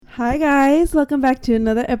Hi guys, welcome back to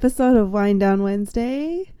another episode of Wind Down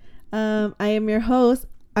Wednesday. I am your host.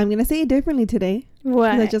 I'm gonna say it differently today.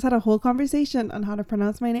 What? I just had a whole conversation on how to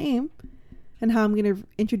pronounce my name and how I'm gonna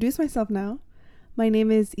introduce myself now. My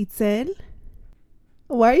name is Itzel.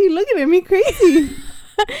 Why are you looking at me crazy?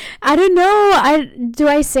 I don't know. Do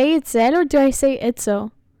I say Itzel or do I say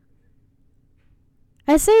Itzel?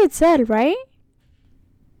 I say Itzel, right?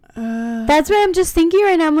 That's why I'm just thinking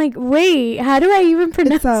right now. I'm like, wait, how do I even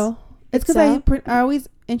pronounce? Itzel. It's because I always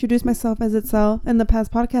introduce myself as Itzel. In the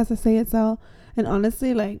past podcast, I say Itzel, and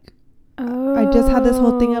honestly, like, I just had this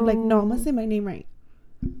whole thing of like, no, I'm gonna say my name right.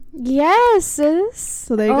 Yes, sis.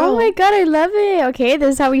 So there you go. Oh my god, I love it. Okay,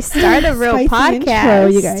 this is how we start a real Spicy podcast. Intro,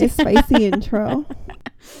 you guys. Spicy intro.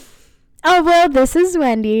 Oh well, this is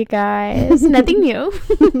Wendy, guys. Nothing new.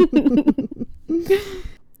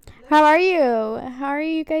 How are you? How are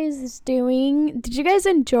you guys doing? Did you guys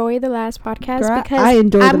enjoy the last podcast? Girl, because I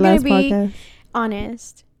enjoyed I'm the last gonna be podcast.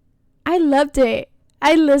 honest. I loved it.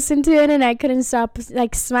 I listened to it and I couldn't stop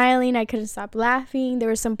like smiling. I couldn't stop laughing. There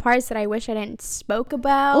were some parts that I wish I didn't spoke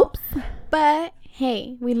about. Oops. But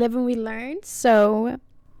hey, we live and we learn. So,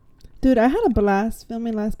 Dude, I had a blast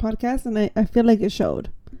filming last podcast, and I feel like it showed.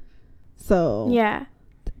 So yeah.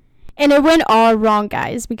 And it went all wrong,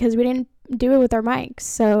 guys, because we didn't do it with our mics.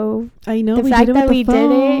 So I know the we fact did it that with we the did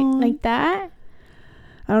it phone. like that.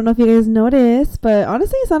 I don't know if you guys noticed, but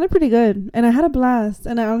honestly, it sounded pretty good, and I had a blast.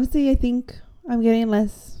 And I think I'm getting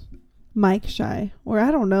less mic shy, or I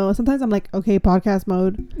don't know. Sometimes I'm like, okay, podcast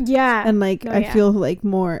mode, Yeah. and like No, I yeah. feel like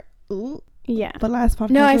more. Ooh. Yeah. But last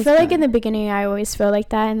podcast. No, I was feel like fun. in the beginning I always feel like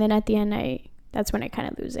that, and then at the end that's when I kind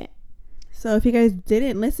of lose it. So if you guys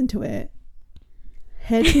didn't listen to it,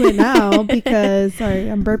 head to it now because sorry,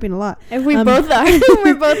 I'm burping a lot. If we both are,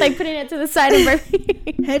 we're both like putting it to the side and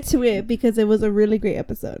burping. Head to it because it was a really great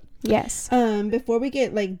episode. Yes. Before we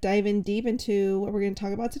get like diving deep into what we're gonna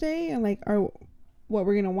talk about today and like what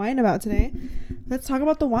we're gonna whine about today, let's talk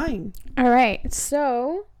about the wine. All right.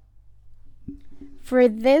 So for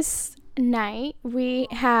this night we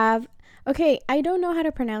have. Okay, I don't know how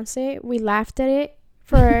to pronounce it. We laughed at it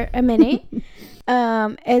for a minute.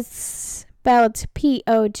 It's spelled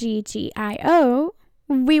Poggio.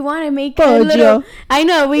 We want to make a little. I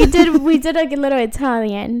know we did like a little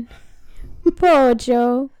Italian.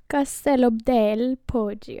 Poggio, Castello del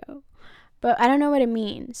Poggio, but I don't know what it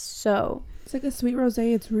means. So It's like a sweet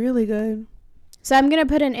rosé. It's really good. So I'm gonna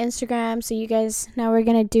put an Instagram so you guys. Now we're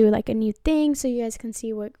gonna do like a new thing so you guys can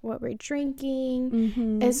see what we're drinking.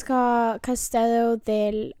 Mm-hmm. It's called Castello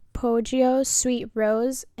del Poggio Sweet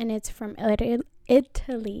Rose, and it's from Italy.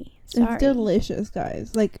 Sorry. It's delicious,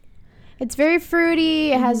 guys. Like, It's very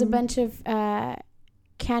fruity. It has a Mhm. bunch of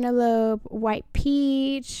cantaloupe, white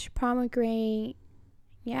peach, pomegranate.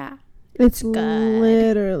 Yeah, it's good.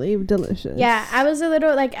 literally delicious. Yeah, I was a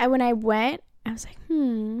little like when I went, I was like,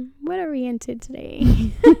 what are we into today?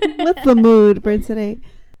 What's the mood for today?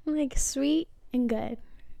 Like sweet and good.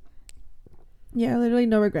 Yeah, literally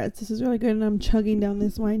no regrets. This is really good, and I'm chugging down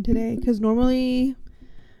this wine today because normally,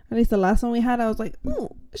 at least the last one we had, I was like,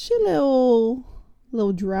 oh, she a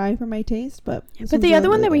little dry for my taste, but the other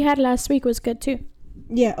one that we had last week was good too.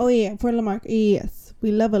 Yeah. Oh yeah, for La Marca. Yes,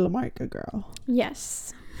 we love a La Marca, girl.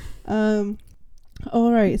 Yes. All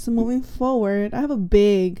right. So moving forward, I have a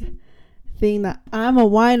big thing that I'm a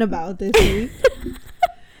whine about this week.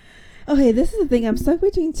 Okay, this is the thing. I'm stuck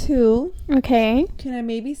between two. Okay. Can I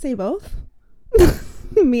maybe say both?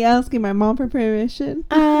 Me asking my mom for permission.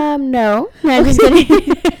 No. I'm just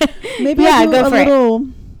kidding. Maybe yeah, I'll do go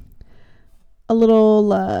for a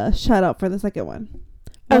little shout out for the second one.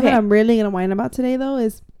 One that I'm really gonna whine about today though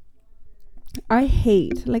is I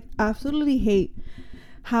absolutely hate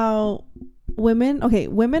how women have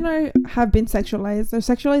been sexualized. They're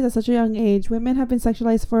sexualized at such a young age. Women have been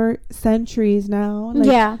sexualized for centuries now.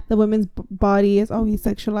 Yeah. The women's body is always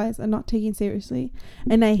sexualized and not taken seriously.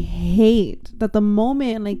 And I hate that the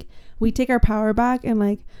moment like we take our power back and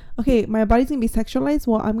like, okay, my body's gonna be sexualized,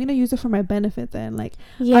 well, I'm gonna use it for my benefit then. Like,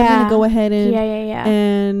 I'm gonna go ahead and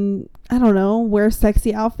and I don't know, wear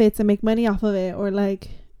sexy outfits and make money off of it. Or like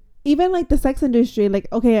even like the sex industry, like,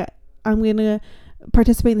 okay, I'm gonna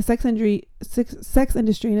participate in the sex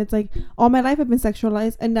industry, and it's like all my life I've been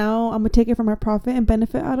sexualized, and now I'm gonna take it for my profit and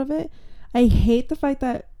benefit out of it. I hate the fact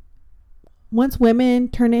that once women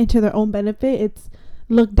turn it into their own benefit, it's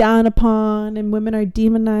looked down upon, and women are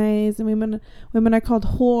demonized, and women are called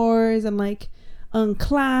whores and like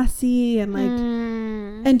unclassy and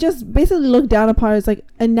like and just basically looked down upon. It's like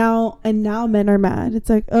and now men are mad. It's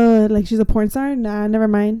like, like she's a porn star, nah, never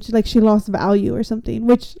mind, she lost value or something,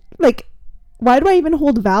 which like why do I even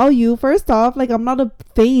hold value? First off, like, I'm not a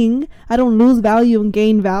thing. I don't lose value and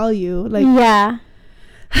gain value. Like, yeah.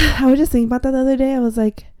 I was just thinking about that the other day. I was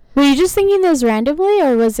like, Were you just thinking this randomly,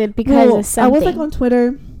 or was it because of something? I was like on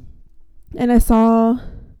Twitter, and I saw,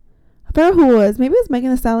 I forgot who it was. Maybe it was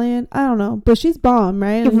Megan Thee Stallion. I don't know, but she's bomb,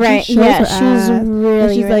 right? Like, right. She shows Yeah, her she's ass, really,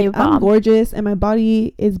 and she's really like, bomb. I'm gorgeous, and my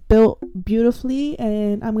body is built beautifully,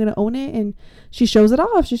 and I'm gonna own it. And she shows it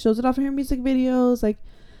off. She shows it off in her music videos, like,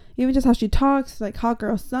 even just how she talks, like, hot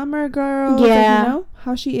girl, summer girl. Yeah. Like, you know,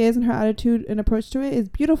 how she is and her attitude and approach to it is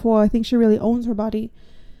beautiful. I think she really owns her body.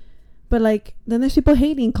 But, like, then there's people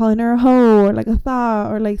hating, calling her a hoe or, like, a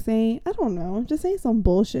thought, or, like, saying, I don't know, just saying some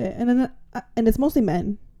bullshit. And then, and it's mostly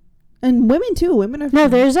men. And women, too. Women are... No,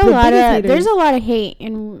 there's a the lot biggest of... haters. There's a lot of hate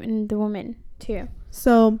in the women, too.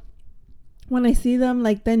 So, when I see them,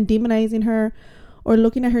 like, then demonizing her or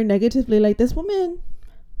looking at her negatively, like, this woman...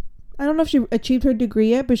 I don't know if she achieved her degree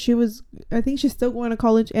yet, but she was... I think she's still going to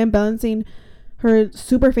college and balancing her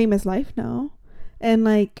super famous life now. And,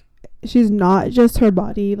 like... she's not just her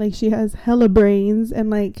body, like, she has hella brains, and,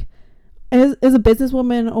 like, as a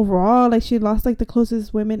businesswoman overall, like, she lost, like, the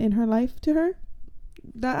closest women in her life to her.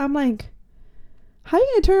 That I'm like, how you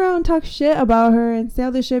gonna turn around and talk shit about her and say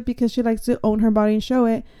all this shit because she likes to own her body and show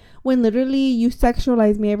it, when literally you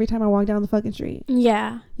sexualize me every time I walk down the fucking street?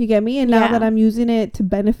 Yeah. You get me? And now that I'm using it to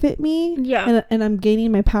benefit me, and I'm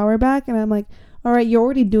gaining my power back, and I'm like, all right, you're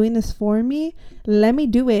already doing this for me, let me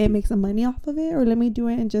do it and make some money off of it, or let me do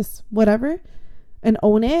it and just whatever and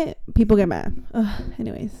own it. People get mad.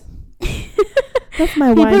 Anyways, that's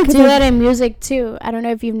my wine. People do that in music too. I don't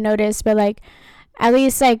know if you've noticed, but, like, at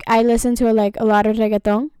least, like, I listen to, like, a lot of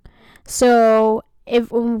reggaeton. So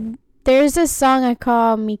if there's this song I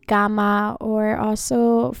call Mi Cama, or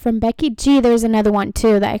also from Becky G, there's another one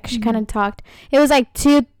too that she kind of talked. It was like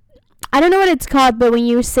two, I don't know what it's called, but when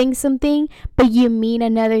you sing something but you mean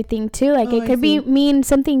another thing too, like, it could be mean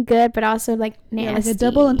something good but also, like, nasty. Yeah, like a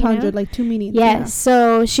double entendre, you know? Like two meanings. Yes. Yeah.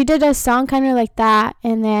 So she did a song kind of like that,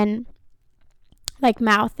 and then, like,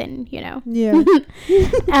 mouth, and, you know. Yeah.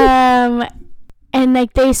 And,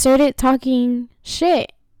 like, they started talking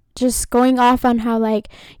shit, just going off on how, like,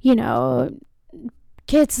 you know,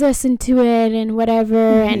 kids listen to it and whatever,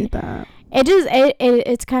 and that. it just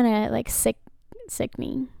it's kind of, like,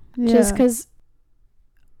 sickening. Yeah. Just because,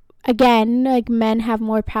 again, like, men have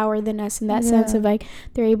more power than us in that sense of, like,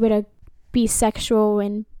 they're able to be sexual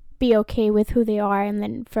and be okay with who they are, and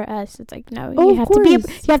then for us it's like, no, you have to be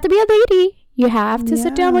a lady. You have to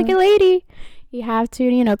sit down like a lady. You have to,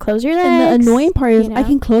 you know, close your legs. And the annoying part is, you know? I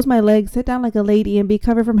can close my legs, sit down like a lady, and be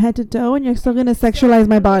covered from head to toe, and you're still gonna sexualize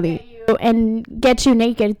my body and get you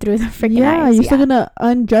naked through the freaking eyes. You're still gonna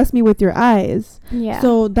undress me with your eyes. Yeah.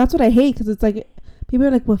 So that's what I hate, because it's like, people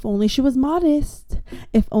are like, well, if only she was modest,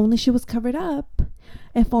 if only she was covered up,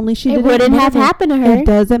 if only she didn't. It wouldn't have happened to her. It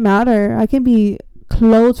doesn't matter. I can be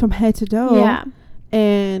clothed from head to toe. Yeah.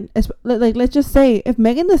 And it's like, let's just say, if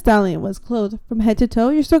Megan Thee Stallion was clothed from head to toe,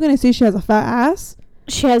 you're still gonna see she has a fat ass.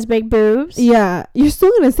 She has big boobs. Yeah, you're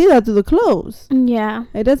still gonna see that through the clothes. Yeah.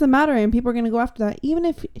 It doesn't matter, and people are gonna go after that, even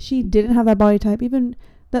if she didn't have that body type. Even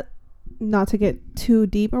that, not to get too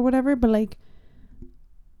deep or whatever, but, like,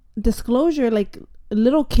 disclosure, like,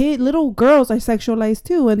 little girls are sexualized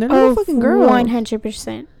too, and they're little fucking girls.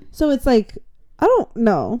 100%. So it's like, I don't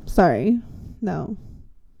know. Sorry, no.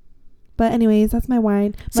 But anyways, that's my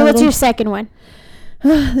wine. So what's your second one?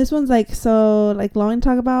 This one's like long to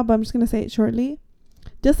talk about, but I'm just gonna say it shortly.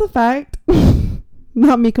 Just the fact,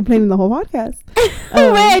 not me complaining the whole podcast. Wait,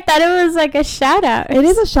 I thought it was like a shout out. It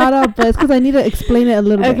is a shout out, but it's because I need to explain it a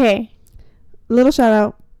little bit. Okay. Little shout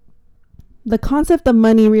out. The concept of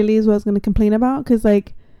money really is what I was gonna complain about, because,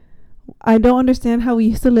 like, I don't understand how we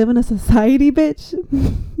used to live in a society, bitch.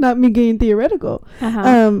 Not me getting theoretical.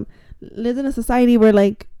 Lived in a society where,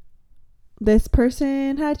 like, this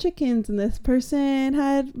person had chickens, and this person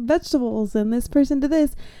had vegetables, and this person did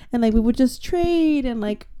this, and, like, we would just trade and,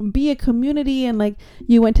 like, be a community, and, like,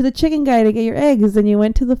 you went to the chicken guy to get your eggs, and you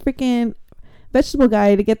went to the freaking vegetable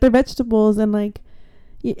guy to get their vegetables, and, like,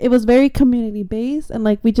 it was very community based, and,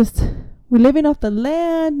 like, we're living off the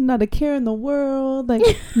land, not a care in the world, like,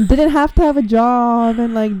 didn't have to have a job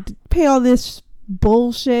and, like, pay all this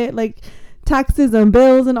bullshit, like, taxes and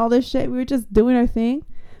bills and all this shit. We were just doing our thing,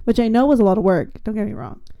 which I know was a lot of work, don't get me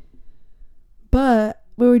wrong, but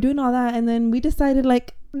we were doing all that, and then we decided,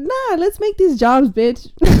 like, nah, let's make these jobs,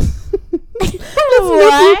 bitch.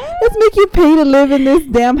 let's make you pay to live in this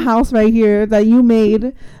damn house right here that you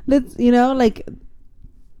made. Let's, you know, like,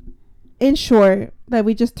 in short, that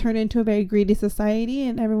we just turn into a very greedy society,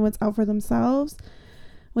 and everyone's out for themselves,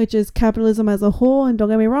 which is capitalism as a whole. And don't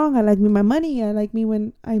get me wrong, I like me my money. I like me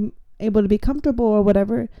when I'm able to be comfortable or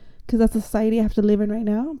whatever, because that's the society I have to live in right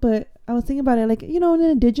now. But I was thinking about it, like, in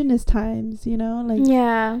indigenous times, like,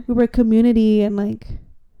 Yeah. we were a community, and like,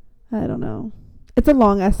 I don't know. It's a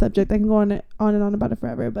long ass subject. I can go on and on about it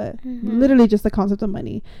forever, but literally just the concept of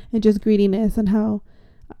money and just greediness, and how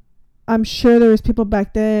I'm sure there was people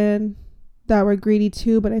back then that were greedy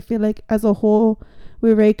too, but I feel like as a whole we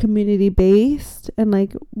were very community based, and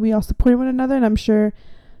like we all supported one another, and I'm sure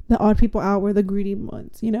the odd people out were the greedy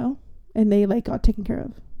ones, and they like got taken care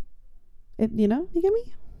of. You get me?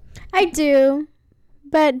 I do,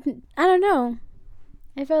 but I don't know.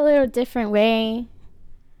 I feel a little different way.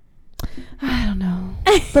 I don't know.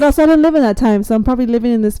 But also I didn't live in that time, so I'm probably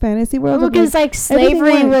living in this fantasy world. Because like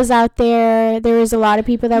slavery was out there. There was a lot of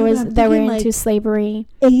people that were into slavery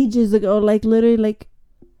ages ago, like literally like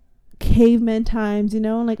caveman times,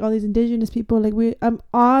 like all these indigenous people. Like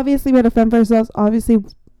obviously we had to fend for ourselves. Obviously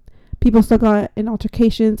people still got in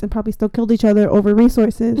altercations and probably still killed each other over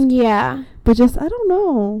resources. Yeah. But just I don't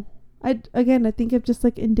know. I think of just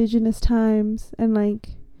like indigenous times, and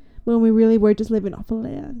like when we really were just living off of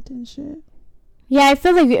land and shit. Yeah, I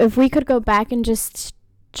feel like if we could go back and just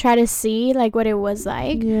try to see like what it was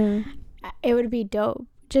like, yeah, it would be dope.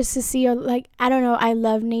 Just to see, like, I don't know, I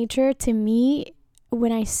love nature. To me,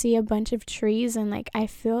 when I see a bunch of trees, and like I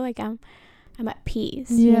feel like I'm at peace,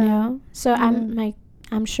 So yeah.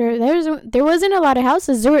 I'm sure there wasn't a lot of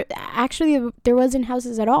houses. There wasn't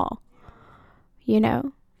houses at all.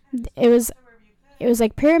 It was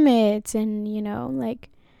like pyramids, and like.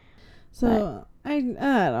 So I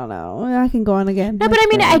don't know. I can go on again. No, but I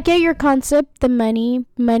mean, I get your concept. The money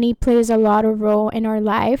plays a lot of role in our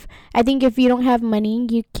life. I think if you don't have money,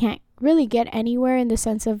 you can't really get anywhere, in the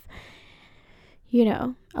sense of,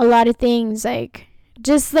 a lot of things, like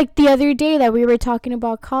just like the other day that we were talking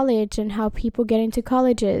about college and how people get into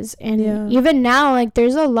colleges, and even now, like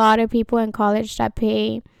there's a lot of people in college that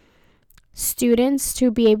pay students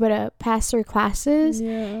to be able to pass their classes.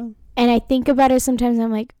 Yeah. And I think about it sometimes.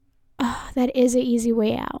 I'm like, oh, that is an easy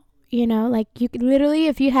way out. Like you could literally,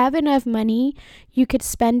 if you have enough money, you could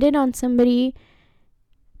spend it on somebody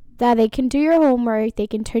that they can do your homework. They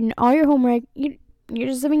can turn in all your homework. You're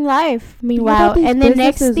just living life. Meanwhile, and the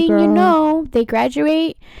next thing you know, they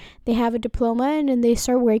graduate, they have a diploma, and then they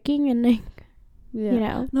start working, and like,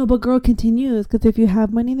 No, but girl, continues, because if you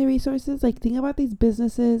have money and the resources, like think about these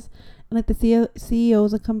businesses and like the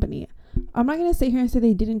CEOs of company. I'm not gonna sit here and say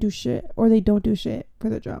they didn't do shit or they don't do shit for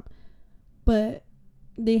their job, but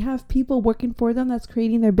they have people working for them that's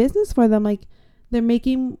creating their business for them. Like they're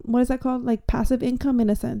making, what is that called, like passive income in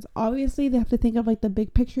a sense. Obviously they have to think of like the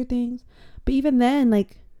big picture things, but even then,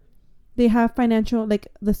 like they have financial, like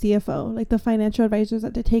the CFO, like the financial advisors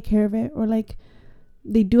that to take care of it, or like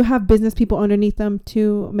they do have business people underneath them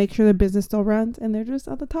to make sure their business still runs, and they're just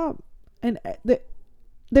at the top, and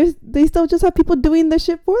they still just have people doing the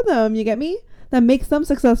shit for them. You get me? That makes them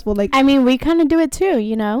successful. Like, I mean, we kind of do it too,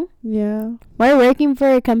 Yeah. We're working for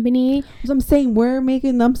a company. So I'm saying we're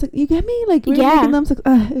making them. You get me? Like, we're making them.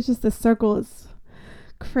 It's just the circle is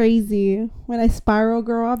crazy. When I spiral,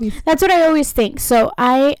 girl, I'll be. That's what I always think. So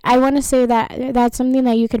I want to say that that's something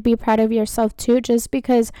that you could be proud of yourself too. Just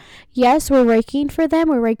because, yes, we're working for them,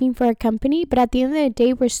 we're working for a company, but at the end of the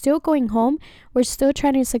day, we're still going home. We're still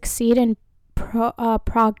trying to succeed and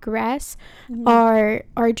progress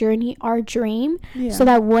our journey, our dream, so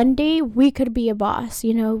that one day we could be a boss.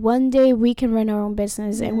 One day we can run our own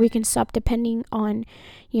business, and we can stop depending on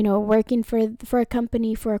working for a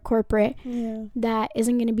company, for a corporate that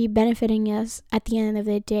isn't going to be benefiting us at the end of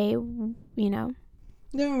the day. Don't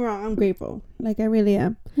get me wrong, I'm grateful, like I really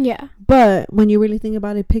am. Yeah, but when you really think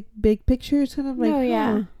about it, big picture, it's kind of like,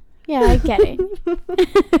 yeah, I get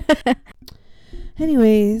it.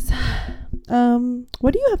 Anyways,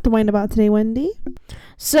 what do you have to whine about today, Wendy?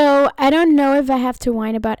 So I don't know if I have to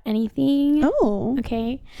whine about anything. Oh,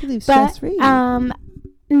 okay. Stress-free. No,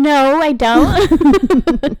 I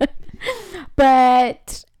don't.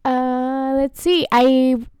 But let's see.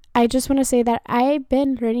 I just want to say that I've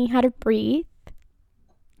been learning how to breathe.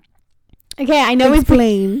 Okay, I know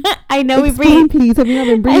Explain. I know Explain, we breathe. Please, have you not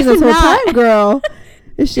been breathing this whole time, girl?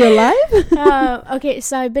 Is she alive? Okay,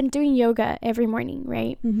 so I've been doing yoga every morning,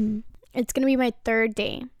 right? Mm-hmm. It's gonna be my 3rd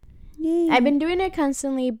day. Yay. I've been doing it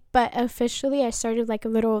constantly, but officially I started like a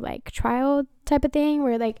little like trial type of thing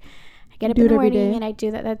where like I get up in the morning and I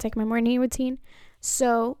do that. That's like my morning routine.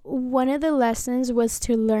 So one of the lessons was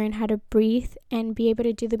to learn how to breathe and be able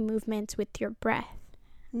to do the movements with your breath.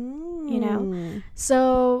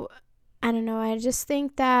 So I don't know. I just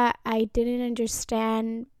think that I didn't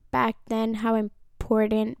understand back then how important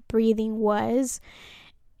important breathing was.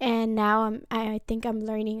 And now I think I'm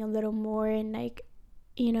learning a little more, and like,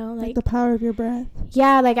 you know, like the power of your breath.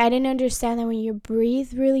 Yeah, like I didn't understand that when you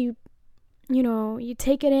breathe really, you know, you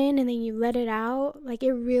take it in and then you let it out, like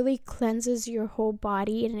it really cleanses your whole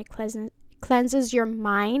body, and it cleanses your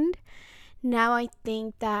mind. Now I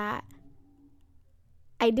think that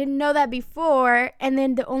I didn't know that before, and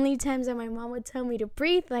then the only times that my mom would tell me to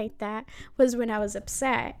breathe like that was when I was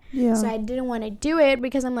upset. Yeah. So I didn't want to do it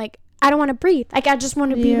because I'm like, I don't want to breathe. Like I just want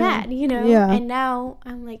to be mad, you know? Yeah. And now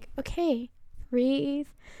I'm like, okay, breathe,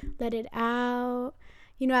 let it out.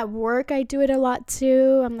 You know, at work I do it a lot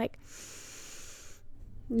too. I'm like,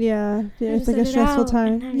 yeah, it's like a stressful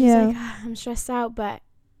time. And I'm just like, I'm stressed out, but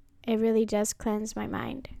it really just cleansed my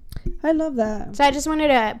mind. I love that. So I just wanted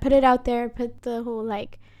to put it out there, put the whole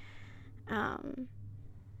like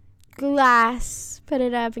glass, put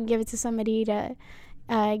it up and give it to somebody to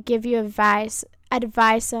give you advice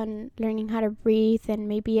on learning how to breathe, and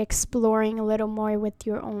maybe exploring a little more with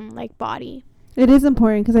your own like body. It is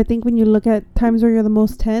important, because I think when you look at times where you're the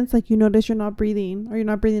most tense, like you notice you're not breathing, or you're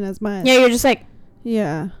not breathing as much. Yeah, you're just like,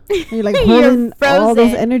 yeah, and you're like holding all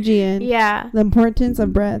this energy in. Yeah, the importance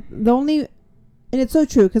of breath. And it's so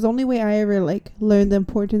true, because the only way I ever like learned the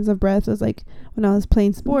importance of breath was like when I was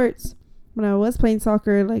playing sports, when I was playing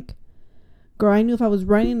soccer. Like, girl, I knew if I was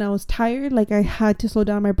running and I was tired, like I had to slow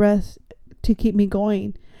down my breath to keep me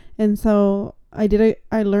going. And so I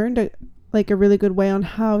learned a really good way on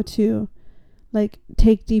how to like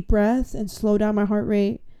take deep breaths and slow down my heart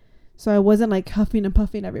rate, so I wasn't like huffing and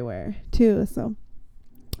puffing everywhere too. So,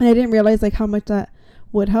 and I didn't realize like how much that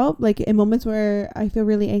would help, like in moments where I feel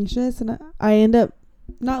really anxious and I end up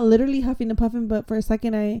not literally huffing and puffing, but for a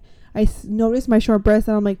second I noticed my short breaths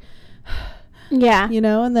and I'm like, yeah, you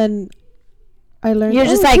know, and then I learned you're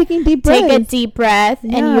just like, taking deep take breaths. a deep breath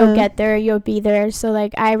and you'll get there, you'll be there. So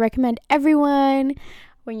like I recommend everyone,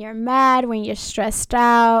 when you're mad, when you're stressed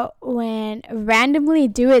out, when randomly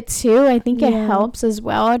do it too. I think it helps as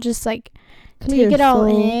well. Just like take it all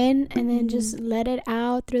in and then just let it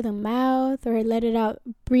out through the mouth, or let it out,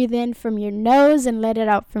 breathe in from your nose and let it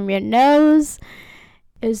out from your nose.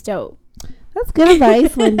 It was dope. That's good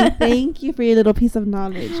advice, Wendy. Thank you for your little piece of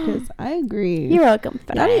knowledge, because I agree. You're welcome,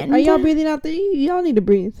 friend. Are y'all breathing out there? Y'all need to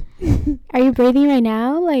breathe. Are you breathing right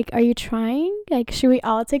now? Like, are you trying? Like, should we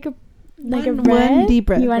all take a breath? One deep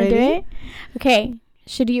breath. You want to do it? Okay.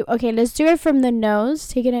 Let's do it from the nose.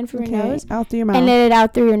 Take it in from your nose. Out through your mouth. And let it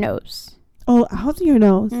out through your nose. Oh, out through your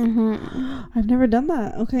nose. Mm-hmm. I've never done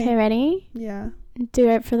that. Okay, ready? Yeah. Do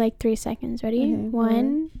it for like 3 seconds. Ready? Okay,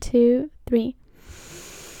 1, 2, 3.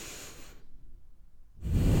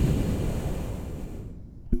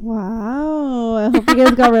 Wow. I hope you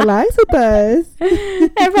guys got relaxed with us.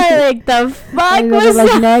 I'm probably like, the fuck was like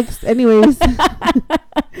that? Next. Anyways.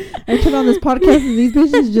 I turned on this podcast and these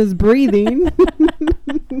bitches just breathing.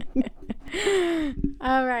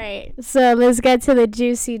 All right, so let's get to the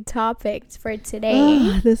juicy topics for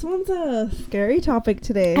today. This one's a scary topic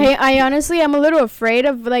today. I honestly, I'm a little afraid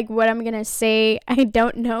of like what I'm gonna say. I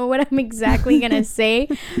don't know what I'm exactly gonna say,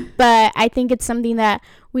 but I think it's something that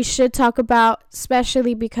we should talk about,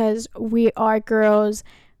 especially because we are girls.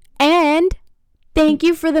 And thank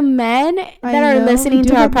you for the men that are listening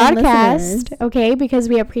to our podcast. Okay, because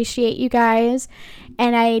we appreciate you guys.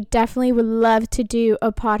 And I definitely would love to do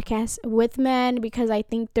a podcast with men, because I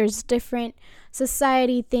think there's different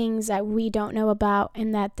society things that we don't know about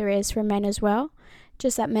and that there is for men as well.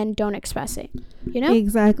 Just that men don't express it, you know?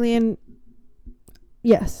 Exactly. And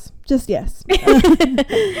yes, just yes. I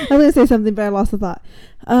was going to say something, but I lost the thought.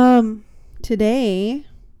 Today,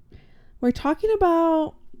 we're talking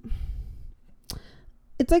about,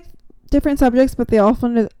 it's like different subjects, but they all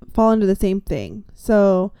fall under the same thing.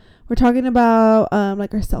 So we're talking about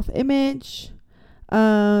like our self-image,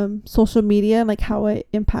 social media, and like how it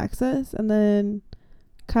impacts us, and then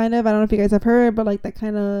kind of, I don't know if you guys have heard, but like that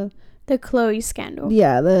kind of the Khloe scandal.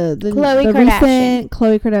 Yeah, the Kardashian. Recent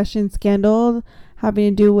Khloe Kardashian scandal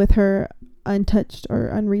having to do with her untouched or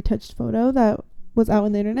unretouched photo that was out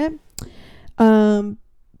on the internet.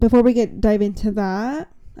 Before we dive into that,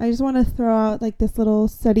 I just want to throw out like this little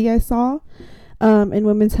study I saw in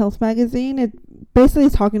Women's Health magazine. It basically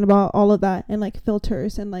is talking about all of that, and like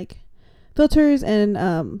filters and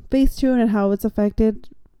Facetune and how it's affected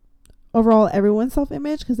overall everyone's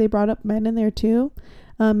self-image, because they brought up men in there too.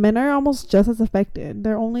 Men are almost just as affected.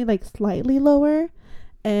 They're only like slightly lower,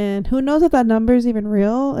 and who knows if that number is even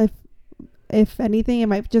real. If anything, it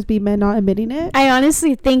might just be men not admitting it. I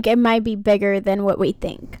honestly think it might be bigger than what we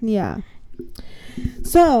think. Yeah.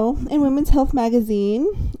 So in Women's Health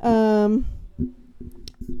magazine,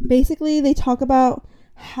 basically they talk about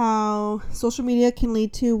how social media can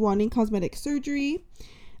lead to wanting cosmetic surgery.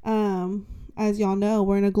 As y'all know,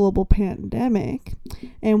 we're in a global pandemic,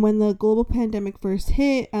 and when the global pandemic first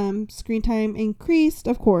hit, screen time increased,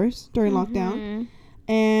 of course, during lockdown,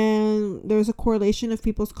 and there's a correlation of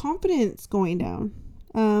people's confidence going down.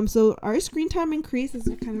 So our screen time increase is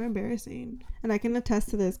kind of embarrassing, and I can attest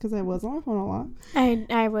to this because I was on my phone a lot.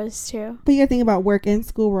 I was too. But you gotta think about work and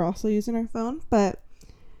school. We're also using our phone. But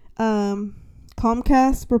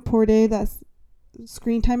Comcast reported that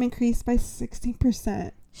screen time increased by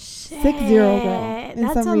 16%. 60, girl. In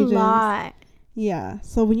That's some a regions. lot. Yeah.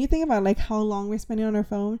 So when you think about like how long we're spending on our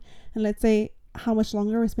phone, and let's say how much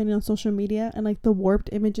longer we're spending on social media, and like the warped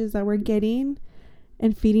images that we're getting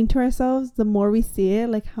and feeding to ourselves, the more we see it,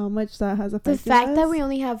 like how much that has affected us. The fact that we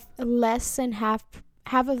only have less than half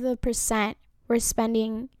of the percent we're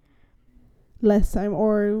spending less time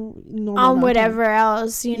or normal on whatever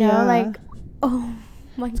else, you know, Yeah. like, oh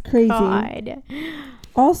my It's crazy. God.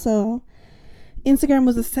 Also, Instagram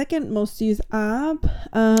was the second most used app,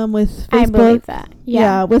 with Facebook. I believe that.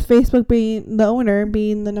 Yeah. With Facebook being the owner,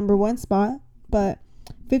 being the number one spot. But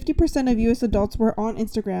 50% of U.S. adults were on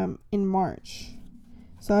Instagram in March.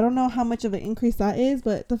 So I don't know how much of an increase that is,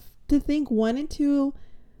 but to think 1 in 2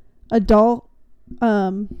 adult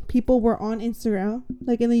people were on Instagram,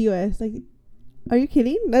 like in the U.S. Like, are you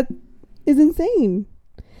kidding? That is insane.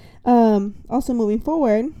 Also moving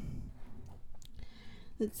forward,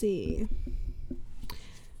 let's see.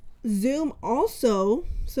 Zoom also.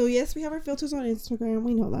 So yes, we have our filters on Instagram.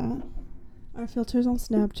 We know that. Our filters on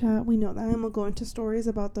Snapchat. We know that. And we'll go into stories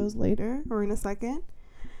about those later or in a second.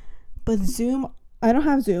 But Zoom, I don't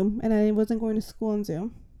have Zoom, and I wasn't going to school on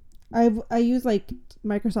Zoom. I use like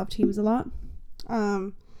Microsoft Teams a lot.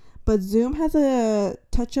 But Zoom has a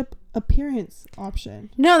touch-up appearance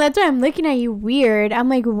option. No, that's why I'm looking at you weird. I'm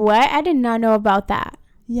like, what? I did not know about that.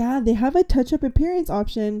 Yeah, they have a touch-up appearance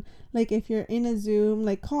option. Like if you're in a Zoom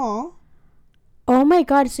like call. Oh my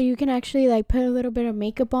God, so you can actually like put a little bit of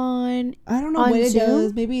makeup on. I don't know on what it Zoom?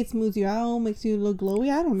 does. Maybe it smooths you out, makes you look glowy.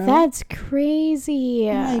 I don't know. That's crazy.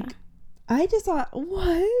 Like, I just thought,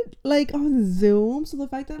 what? Like on Zoom? So the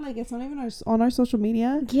fact that like it's not even on our social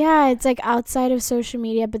media. Yeah, it's like outside of social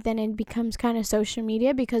media, but then it becomes kind of social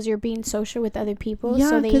media because you're being social with other people. Yeah,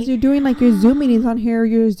 so because you're doing like your Zoom meetings on here,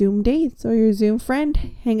 your Zoom dates, or your Zoom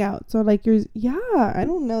friend hangouts, or like I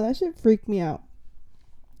don't know. That shit freaked me out.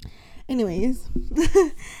 Anyways,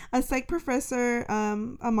 a psych professor,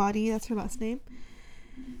 Amadi, that's her last name,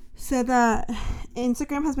 said that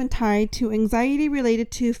Instagram has been tied to anxiety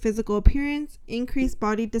related to physical appearance, increased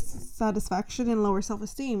body dissatisfaction, and lower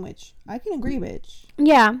self-esteem, which I can agree with.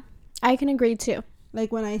 Yeah, I can agree too.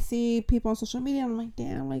 Like when I see people on social media, I'm like,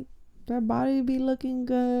 damn, like their body be looking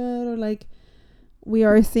good, or like we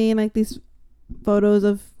are seeing like these photos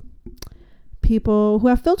of people who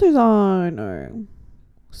have filters on or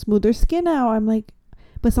smooth their skin out. I'm like,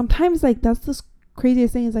 but sometimes like that's the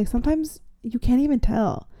craziest thing is like sometimes you can't even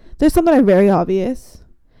tell. There's some that are very obvious,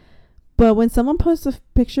 but when someone posts a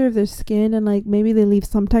picture of their skin and like maybe they leave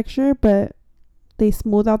some texture but they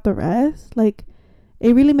smooth out the rest, like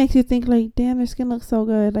it really makes you think like, damn, their skin looks so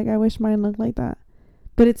good, like I wish mine looked like that,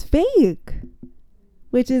 but it's fake,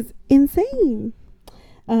 which is insane.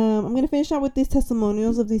 I'm gonna finish out with these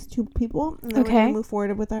testimonials of these two people, and then we're gonna move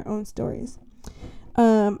forward with our own stories.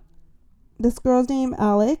 This girl's name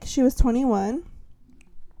Alec, she was 21,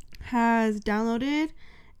 has downloaded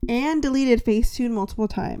and deleted Facetune multiple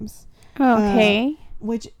times. Okay.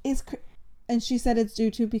 Which is and she said it's due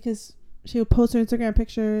to because she would post her Instagram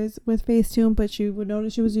pictures with Facetune, but she would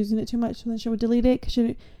notice she was using it too much, so then she would delete it because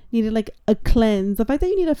she needed like a cleanse. The fact that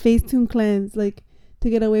you need a Facetune cleanse like to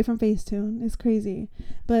get away from Facetune is crazy.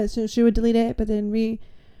 But so she would delete it, but then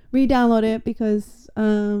re-download it because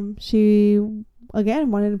she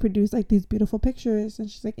again wanted to produce like these beautiful pictures, and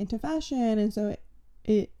she's like into fashion, and so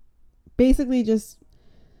it basically just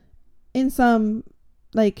in some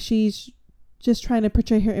like she's just trying to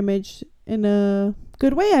portray her image in a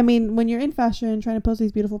good way. I mean, when you're in fashion trying to post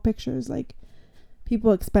these beautiful pictures, like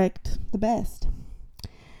people expect the best.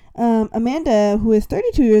 Amanda, who is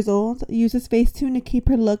 32 years old, uses Facetune to keep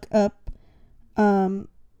her look up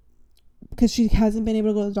because she hasn't been able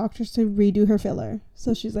to go to the doctors to redo her filler.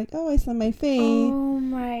 So she's like, oh, I slimmed my face. Oh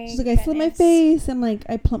my She's like, I slimmed my face and like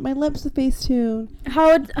I plump my lips with Facetune.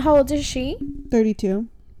 How old is she? 32.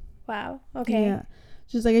 Wow. Okay. Yeah.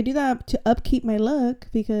 She's like, I do that to upkeep my look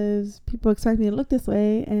because people expect me to look this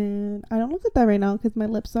way, and I don't look like that right now because my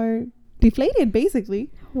lips are deflated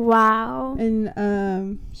basically. Wow.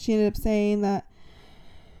 And she ended up saying that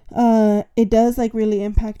it does like really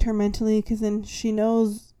impact her mentally, because then she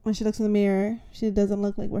knows when she looks in the mirror she doesn't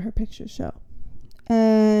look like what her pictures show.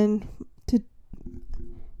 And to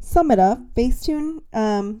sum it up, Facetune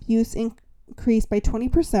use increased by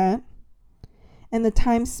 20%, and the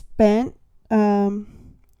time spent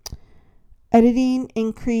editing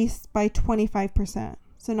increased by 25%.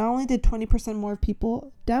 So not only did 20% more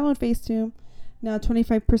people download Facetune, now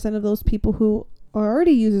 25% of those people who are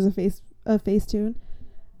already users of Facetune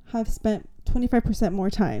have spent 25% more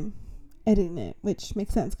time editing it, which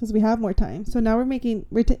makes sense because we have more time. So now maybe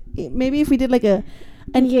if we did like an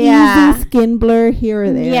easy skin blur here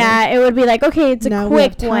or there. Yeah, it would be like, okay, it's a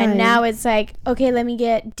quick one. Now it's like, okay, let me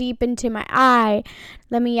get deep into my eye.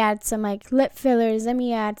 Let me add some like lip fillers. Let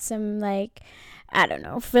me add some like, I don't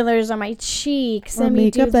know, fillers on my cheeks. Or let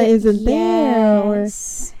makeup me that isn't there.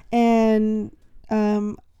 And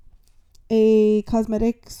a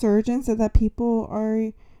cosmetic surgeon said that people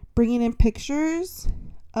are bringing in pictures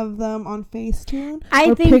of them on Facetune.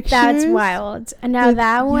 I think that's wild. And now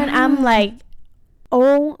that one, I'm like,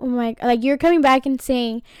 oh my, like you're coming back and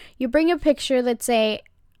saying, you bring a picture, let's say,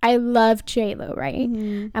 I love J-Lo, right?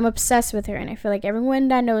 Mm-hmm. I'm obsessed with her, and I feel like everyone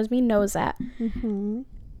that knows me knows that. Mm-hmm.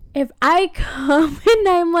 If I come and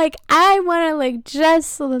I'm like, I want to look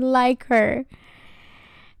just like her,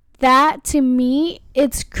 that to me,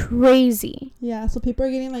 it's crazy. Yeah, so people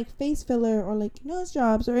are getting like face filler or like nose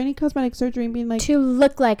jobs or any cosmetic surgery and being like, to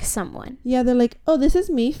look like someone. Yeah, they're like, oh, this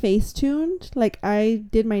is me Facetuned. Like I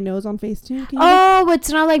did my nose on Facetune. It's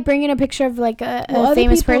not like bringing a picture of like a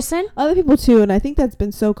famous person. Other people too, and I think that's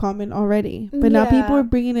been so common already. But now people are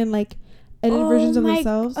bringing in like edited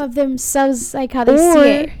versions of themselves, like how they see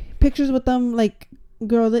it. Pictures with them, like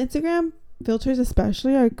girl, the Instagram filters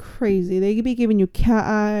especially are crazy. They could be giving you cat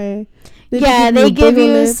eye. They give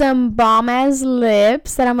you some bomb ass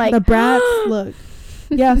lips that I'm like, the brats look.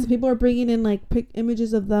 Yeah, so people are bringing in like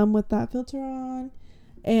images of them with that filter on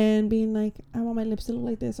and being like, I want my lips to look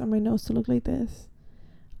like this or my nose to look like this.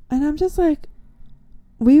 And I'm just like,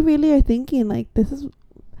 we really are thinking like this is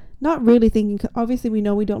not really thinking, 'cause obviously we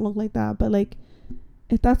know we don't look like that, but like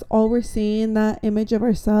if that's all we're seeing, that image of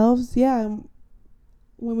ourselves,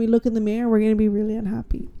 when we look in the mirror, we're going to be really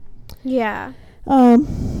unhappy. Yeah.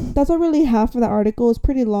 That's all really have for the article. It's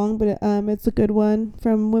pretty long, but it's a good one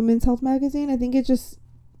from Women's Health Magazine. I think it just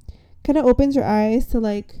kind of opens your eyes to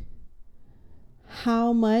like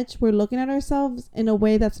how much we're looking at ourselves in a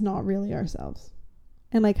way that's not really ourselves,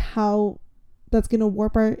 and like how that's going to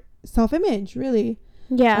warp our self-image, really.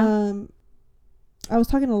 Yeah. I was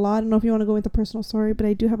talking a lot. I don't know if you want to go into personal story, but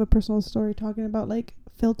I do have a personal story talking about like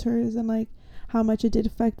filters and like how much it did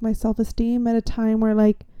affect my self-esteem at a time where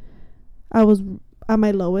like I was at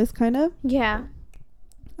my lowest, kind of. Yeah.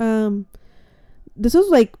 This was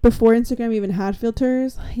like before Instagram even had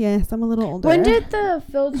filters. Yes, I'm a little older. When did the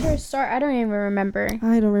filters start? I don't even remember.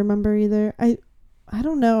 I don't remember either. I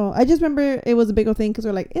don't know. I just remember it was a big old thing because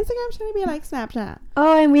we're like, Instagram's trying to be like Snapchat.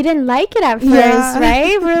 Oh, and we didn't like it at first,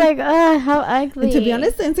 right? We're like, how ugly. And to be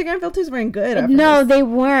honest, the Instagram filters weren't good at No, first. they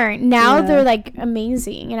weren't. Now they're like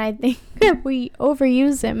amazing. And I think we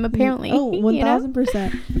overuse them, apparently. Oh,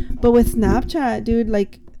 1000%. But with Snapchat, dude,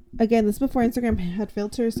 like, again, this is before Instagram had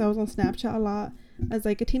filters. So I was on Snapchat a lot as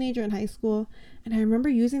like a teenager in high school. And I remember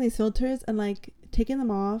using these filters and like taking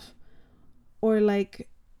them off or like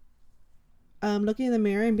looking in the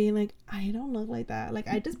mirror and being like, I don't look like that. Like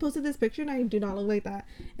I just posted this picture and I do not look like that.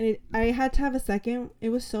 And I had to have a second. It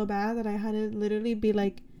was so bad that I had to literally be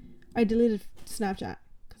like, I deleted Snapchat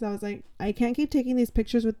because I was like, I can't keep taking these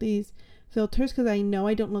pictures with these filters because I know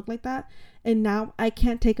I don't look like that. And now I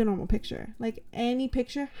can't take a normal picture. Like any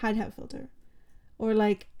picture had to have a filter, or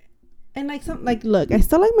like, and like some like, look, I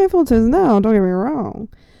still like my filters now, don't get me wrong,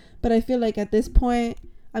 but I feel like at this point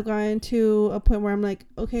I've gotten to a point where I'm like,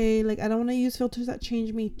 okay, like I don't want to use filters that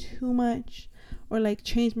change me too much or like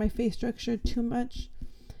change my face structure too much.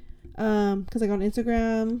 Because like on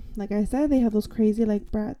Instagram, like I said, they have those crazy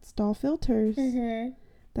like Bratz doll filters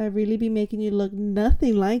that really be making you look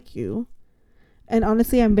nothing like you. And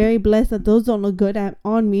honestly, I'm very blessed that those don't look good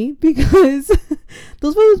on me because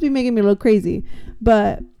those photos be making me look crazy.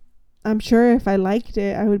 But I'm sure if I liked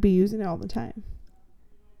it, I would be using it all the time.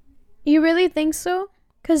 You really think so?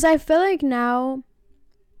 Because I feel like now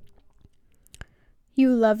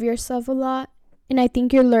you love yourself a lot. And I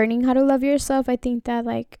think you're learning how to love yourself. I think that,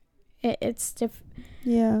 like, it's different.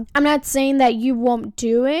 Yeah. I'm not saying that you won't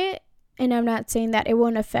do it. And I'm not saying that it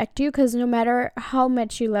won't affect you. Because no matter how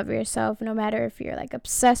much you love yourself, no matter if you're, like,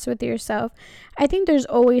 obsessed with yourself, I think there's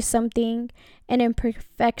always something, an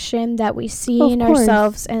imperfection that we see in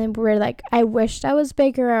ourselves. And we're like, I wish I was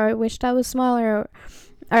bigger, or I wish I was smaller,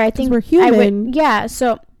 or or I 'Cause think we're I human. would, yeah.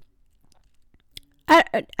 So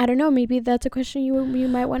I don't know. Maybe that's a question you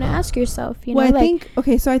might want to ask yourself. You Well, know, I like, think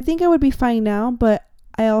okay. So I think I would be fine now, but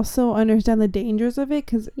I also understand the dangers of it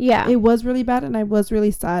because yeah, it was really bad, and I was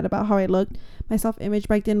really sad about how I looked. My self-image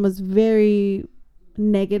back then was very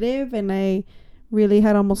negative, and I really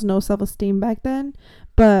had almost no self-esteem back then.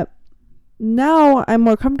 But now I'm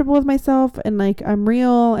more comfortable with myself, and like I'm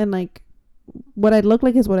real, and like what I look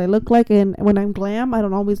like is what I look like, and when I'm glam, I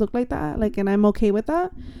don't always look like that. Like, and I'm okay with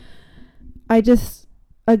that. I just,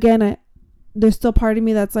 again, there's still part of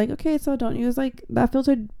me that's like, okay, so don't use like that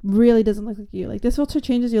filter. Really doesn't look like you. Like this filter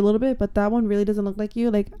changes you a little bit, but that one really doesn't look like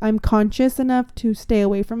you. Like I'm conscious enough to stay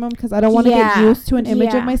away from them because I don't want to get used to an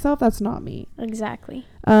image of myself that's not me. Exactly.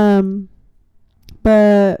 But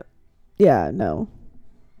yeah, no.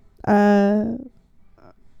 I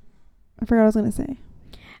forgot what I was gonna say.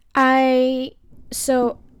 I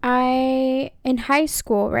in high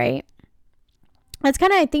school, right? That's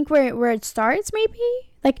kind of, I think, where it starts, maybe.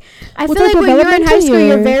 Like, I feel like when you're in high school,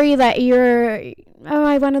 you're very like, oh,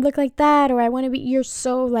 I want to look like that, or I want to be. You're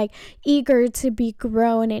so like eager to be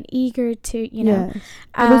grown and eager to, you know. Yes.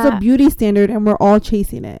 There's a beauty standard, and we're all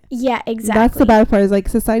chasing it. Yeah, exactly. That's the bad part. Is like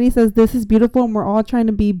society says this is beautiful, and we're all trying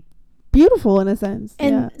to be beautiful in a sense.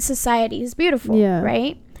 And society is beautiful,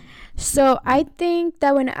 right? So I think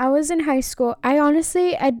that when I was in high school, I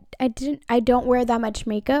honestly, I don't wear that much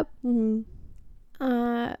makeup. Mm-hmm.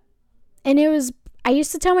 And I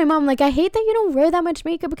used to tell my mom, like, I hate that you don't wear that much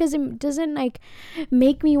makeup because it doesn't like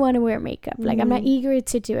make me want to wear makeup. Like, I'm not eager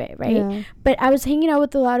to do it, right? Yeah. But I was hanging out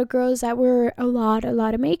with a lot of girls that were a lot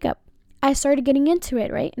of makeup. I started getting into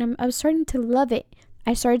it, right? And I was starting to love it.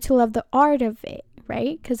 I started to love the art of it,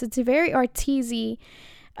 right? Because it's a very artsy,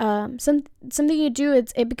 something you do.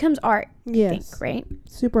 It becomes art. Yes. I think, right?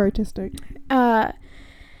 Super artistic.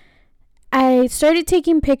 I started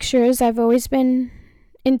taking pictures. I've always been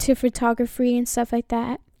into photography and stuff like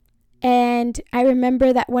that. And I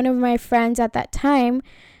remember that one of my friends at that time,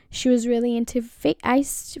 she was really into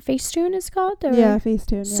Facetune is called? Or? Yeah,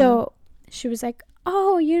 Facetune. Yeah. So she was like,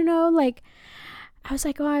 oh, you know, like, I was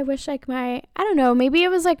like, oh, I wish like I don't know, maybe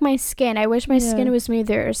it was like my skin. I wish my skin was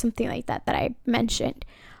smoother or something like that I mentioned.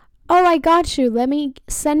 Oh, I got you.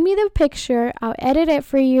 Send me the picture. I'll edit it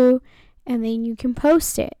for you and then you can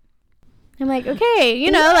post it. I'm like, okay, you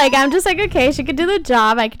know, like, I'm just like, okay, she could do the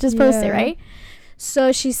job. I could just post it, right?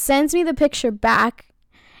 So she sends me the picture back.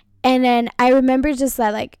 And then I remember just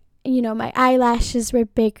that, like, you know, my eyelashes were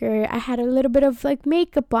bigger. I had a little bit of, like,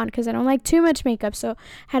 makeup on because I don't like too much makeup. So I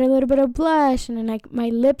had a little bit of blush. And then, like, my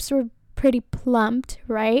lips were pretty plumped,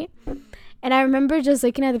 right? And I remember just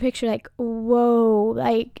looking at the picture like, whoa,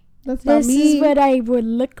 like, this is what I would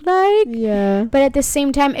look like. Yeah. But at the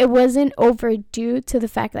same time, it wasn't overdue to the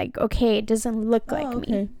fact like, okay, it doesn't look like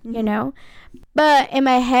me, mm-hmm. you know? But in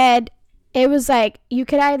my head, it was like you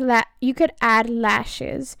could add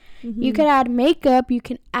lashes. Mm-hmm. You could add makeup. You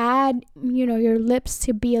can add, you know, your lips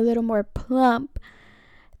to be a little more plump.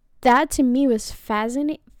 That to me was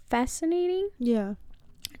fascinating. Yeah.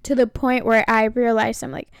 To the point where I realized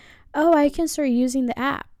I'm like, oh, I can start using the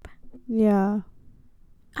app. Yeah.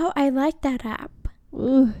 Oh, I like that app.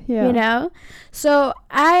 Ooh, yeah. You know? So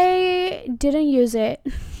I didn't use it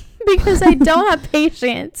because I don't have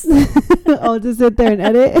patience. I'll just sit there and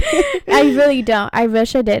edit. I really don't. I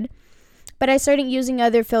wish I did. But I started using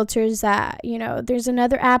other filters that, you know, there's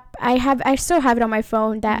another app I still have it on my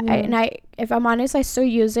phone that if I'm honest, I still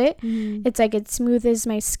use it. Mm. It's like it smoothes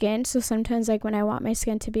my skin. So sometimes like when I want my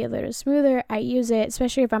skin to be a little smoother, I use it,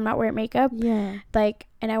 especially if I'm not wearing makeup. Yeah. Like,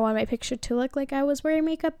 and I want my picture to look like I was wearing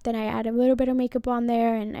makeup, then I add a little bit of makeup on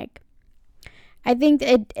there. And like, I think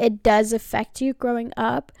it does affect you growing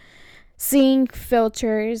up, seeing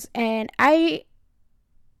filters. And I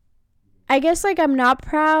guess, like, I'm not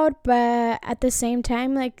proud, but at the same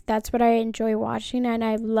time, like, that's what I enjoy watching, and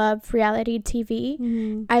I love reality TV.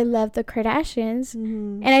 Mm-hmm. I love the Kardashians,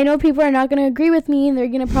 mm-hmm. and I know people are not going to agree with me, and they're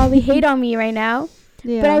going to probably hate on me right now,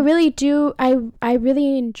 but I really do. I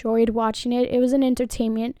really enjoyed watching it. It was an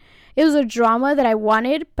entertainment. It was a drama that I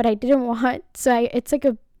wanted, but I didn't want, so it's like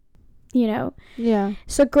a, you know. Yeah.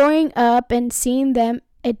 So growing up and seeing them,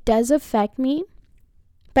 it does affect me,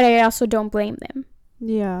 but I also don't blame them.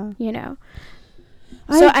 Yeah. You know.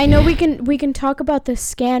 So I know we can talk about the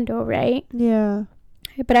scandal, right? Yeah.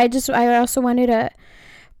 But I also wanted to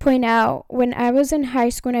point out when I was in high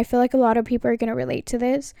school, and I feel like a lot of people are going to relate to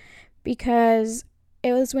this because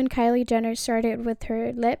it was when Kylie Jenner started with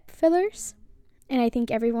her lip fillers. And I think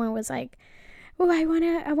everyone was like, "Oh, I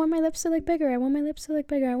want my lips to look bigger. I want my lips to look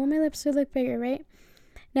bigger. I want my lips to look bigger," right?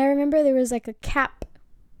 And I remember there was like a cap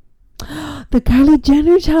The Kylie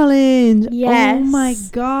Jenner challenge. Yes. Oh my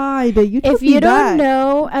god. You If you don't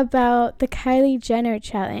know about the Kylie Jenner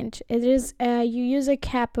challenge, it is you use a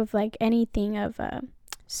cap of like anything of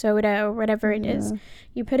soda or whatever it is.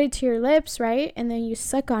 You put it to your lips, right? And then you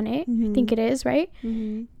suck on it. I think it is, right?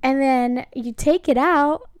 And then you take it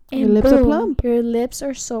out and your lips boom, are plump. Your lips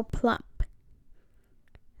are so plump.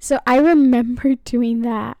 So I remember doing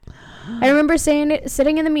that. I remember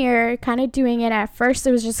sitting in the mirror, kind of doing it. At first,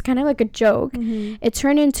 it was just kind of like a joke. It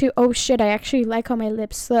turned into, oh shit, I actually like how my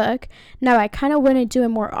lips look. Now I kind of want to do it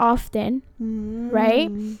more often, right?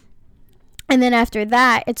 And then after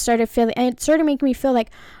that, it started making me feel like,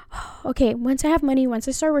 oh, okay, once I have money, once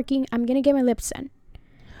I start working, I'm gonna get my lips done.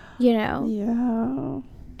 You know? Yeah.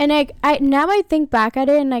 And I now I think back at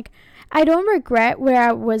it, and like, I don't regret where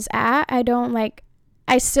I was at.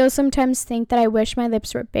 I still sometimes think that I wish my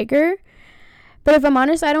lips were bigger. But if I'm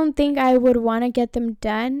honest, I don't think I would want to get them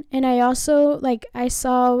done. And I also, I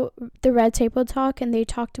saw the Red Table Talk, and they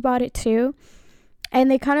talked about it too.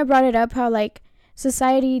 And they kind of brought it up how,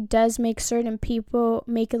 society does make certain people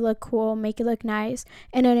make it look cool, make it look nice.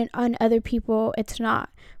 And then on other people, it's not.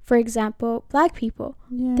 For example, black people.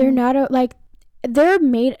 Yeah. They're not, they're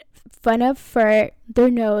made fun of for their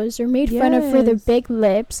nose, or made fun of for their big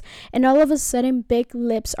lips, and all of a sudden big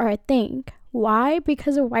lips are a thing. Why?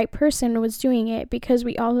 Because a white person was doing it, because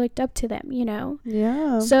we all looked up to them, you know?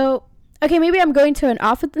 Yeah. So, okay, maybe I'm going to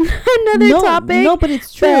another topic. No, but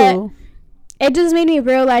it's true. But it just made me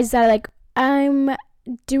realize that, I'm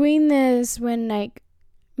doing this when,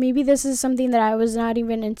 maybe this is something that I was not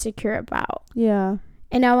even insecure about. Yeah.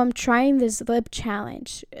 And now I'm trying this lip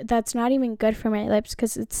challenge that's not even good for my lips,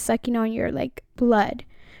 because it's sucking on your, blood,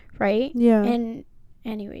 right? Yeah. And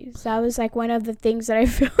anyways, that was, one of the things that I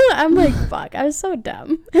feel, I'm like, fuck, I was so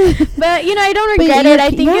dumb. But, I don't regret it. I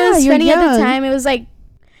think it was funny at the time. It was,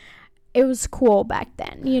 it was cool back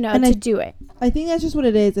then, to do it. I think that's just what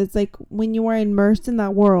it is. It's, when you are immersed in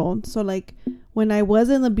that world. So, when I was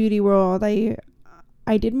in the beauty world, I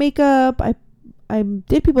did makeup, I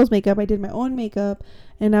did people's makeup, I did my own makeup,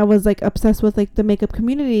 and I was obsessed with the makeup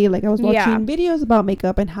community. I was watching videos about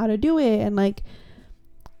makeup and how to do it, and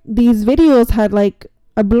these videos had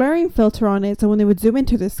a blurring filter on it, so when they would zoom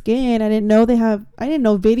into the skin, I didn't know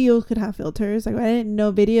videos could have filters. I didn't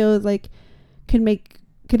know videos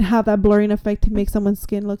can have that blurring effect to make someone's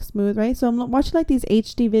skin look smooth, right? So I'm watching these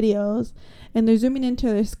HD videos, and they're zooming into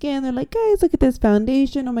their skin. They're like, guys, look at this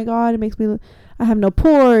foundation, oh my god, it makes me I have no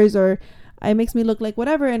pores, or it makes me look like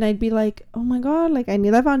whatever. And I'd be like, oh my god, I need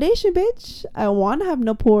that foundation, bitch. I want to have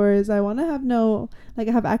no pores. I want to have no, I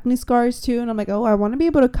have acne scars too. And I'm like, oh, I want to be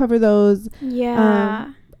able to cover those.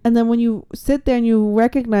 Yeah. And then when you sit there and you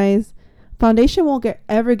recognize foundation won't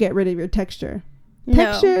ever get rid of your texture. No.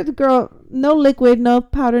 Texture, girl, no liquid, no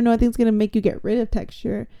powder, nothing's going to make you get rid of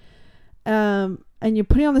texture. And you're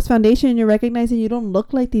putting on this foundation and you're recognizing you don't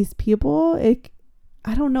look like these people.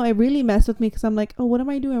 I don't know. It really messed with me, because I'm like, oh, what am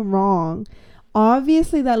I doing wrong?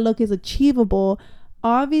 Obviously, that look is achievable.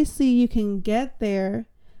 Obviously, you can get there.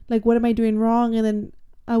 What am I doing wrong? And then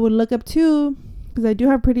I would look up too, because I do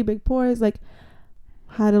have pretty big pores,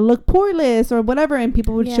 how to look poreless or whatever. And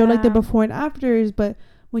people would show the before and afters. But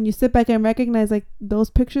when you sit back and recognize those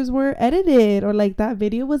pictures were edited, or that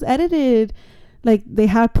video was edited. They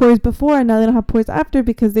had pores before and now they don't have pores after,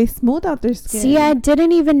 because they smooth out their skin. See, I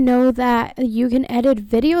didn't even know that you can edit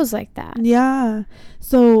videos like that. Yeah.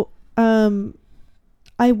 So,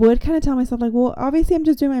 I would kind of tell myself well, obviously I'm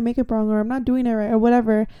just doing my makeup wrong, or I'm not doing it right, or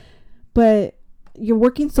whatever. But you're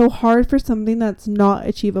working so hard for something that's not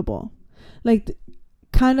achievable.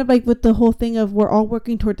 Kind of with the whole thing of we're all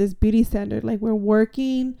working toward this beauty standard. We're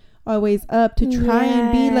working our ways up to try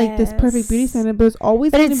and be this perfect beauty standard, but it's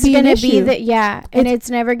always going to be an issue. And it's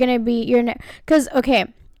never going to be because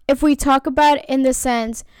if we talk about it in the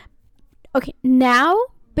sense, okay, now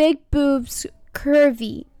big boobs,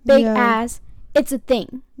 curvy, big ass, it's a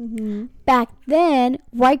thing. Back then,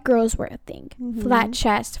 white girls were a thing. Flat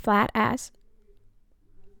chest, flat ass.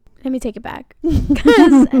 Let me take it back,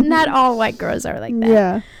 because not all white girls are like that.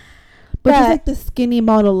 Yeah, but just the skinny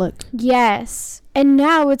model look. Yes. And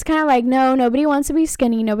now it's kind of no, nobody wants to be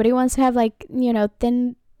skinny. Nobody wants to have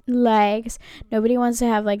thin legs. Nobody wants to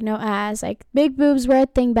have no ass. Big boobs were a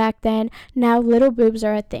thing back then. Now little boobs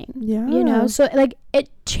are a thing. Yeah. So it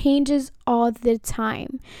changes all the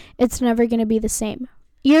time. It's never going to be the same.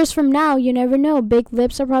 Years from now, you never know. Big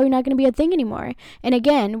lips are probably not going to be a thing anymore. And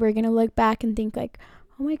again, we're going to look back and think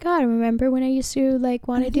oh my god, remember when I used to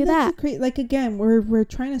want to do that? Again, we're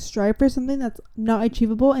trying to strive for something that's not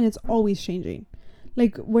achievable, and it's always changing.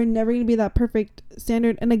 We're never going to be that perfect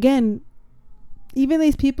standard. And again, even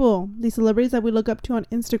these people, these celebrities that we look up to on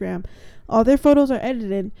Instagram, all their photos are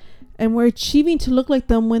edited, and we're achieving to look like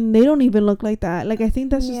them when they don't even look like that. Like, I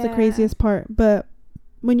think that's just the craziest part. But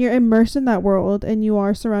when you're immersed in that world and you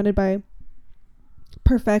are surrounded by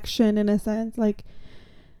perfection in a sense, like,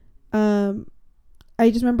 I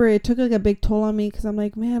just remember it took like a big toll on me, because I'm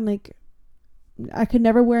like, man, like, I could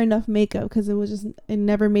never wear enough makeup, because it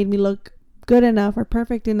never made me look good enough or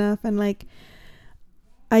perfect enough. And like,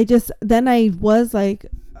 I was like,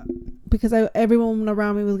 because everyone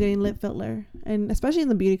around me was getting lip filler, and especially in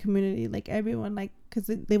the beauty community, like everyone, like, because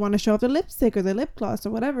they want to show off their lipstick or their lip gloss or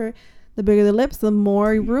whatever. The bigger the lips, the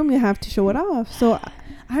more room you have to show it off. So I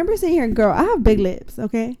remember sitting here, girl, I have big lips,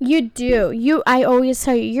 okay? You do. I always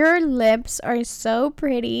tell you, your lips are so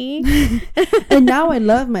pretty. And now I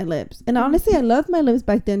love my lips. And honestly, I loved my lips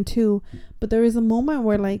back then too. But there was a moment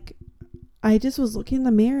where, like, I just was looking in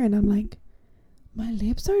the mirror and I'm like, my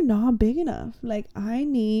lips are not big enough. Like, I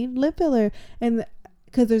need lip filler. And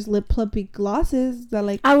because there's lip plumpy glosses that,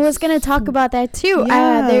 like, I was gonna talk about that too.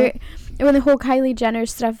 Yeah. When the whole Kylie Jenner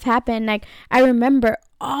stuff happened, like, I remember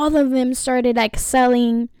all of them started like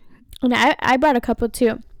selling, and I bought a couple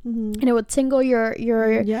too. Mm-hmm. And it would tingle your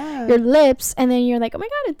lips, and then you're like, oh my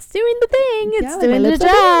god, it's doing the thing, it's doing the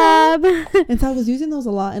job. And so I was using those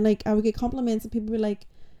a lot, and like I would get compliments, and people would be like,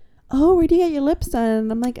 oh, where do you get your lips done?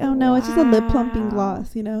 And I'm like, oh no, it's just a lip plumping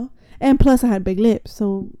gloss, you know. And plus I had big lips,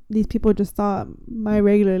 so these people just thought my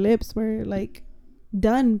regular lips were like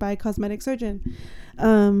done by a cosmetic surgeon. But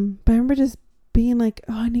I remember just being like,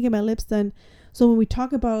 oh, I need to get my lips done. So when we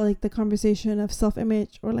talk about like the conversation of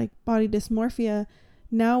self-image or like body dysmorphia,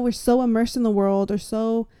 now we're so immersed in the world, or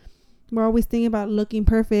we're always thinking about looking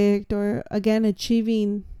perfect, or again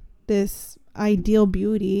achieving this ideal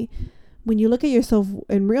beauty. When you look at yourself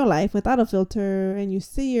in real life without a filter, and you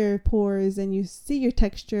see your pores and you see your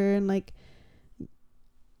texture, and like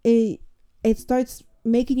it starts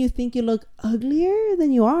making you think you look uglier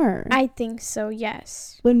than you are. I think so,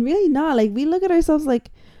 yes. When really not. Like, we look at ourselves like,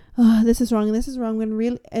 oh, this is wrong and this is wrong, when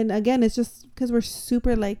really, and again, it's just because we're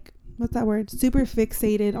super, like, what's that word, super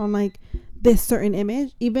fixated on like this certain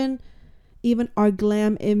image, even our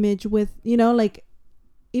glam image, with, you know, like,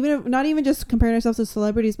 even if, not even just comparing ourselves to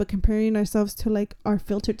celebrities, but comparing ourselves to like our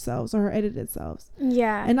filtered selves or our edited selves.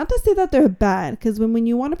 Yeah. And not to say that they're bad, because when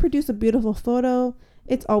you want to produce a beautiful photo,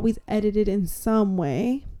 it's always edited in some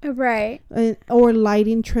way, right? Or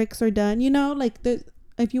lighting tricks are done, you know, like,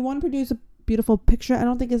 if you want to produce a beautiful picture, I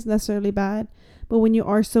don't think it's necessarily bad. But when you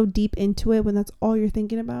are so deep into it, when that's all you're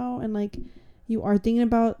thinking about, and like you are thinking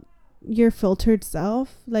about your filtered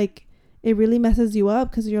self, like, it really messes you up,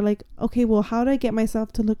 because you're like, okay, well, how do I get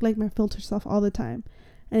myself to look like my filtered self all the time?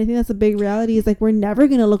 And I think that's a big reality, is like, we're never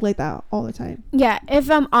gonna look like that all the time. Yeah, if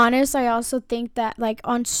I'm honest, I also think that like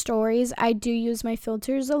on stories, I do use my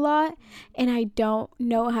filters a lot, and I don't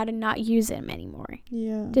know how to not use them anymore.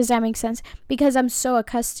 Yeah. Does that make sense? Because I'm so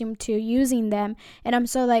accustomed to using them, and I'm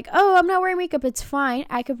so like, oh, I'm not wearing makeup, it's fine.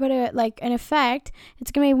 I could put an effect.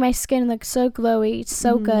 It's gonna make my skin look so glowy,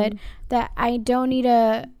 so good, that I don't need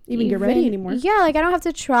to even get ready anymore. Yeah, like, I don't have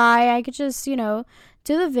to try. I could just, do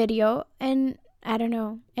the video, and I don't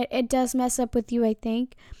know. It does mess up with you, I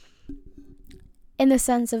think, in the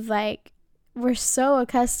sense of like, we're so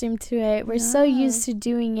accustomed to it. We're so used to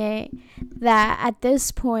doing it that at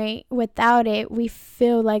this point, without it, we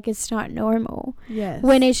feel like it's not normal. Yes.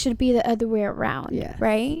 When it should be the other way around. Yes.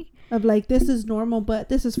 Right? Of like, this is normal, but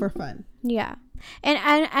this is for fun. Yeah. And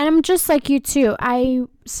I'm just like you too.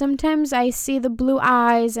 Sometimes I see the blue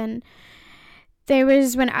eyes, and there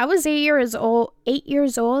was, when I was 8 years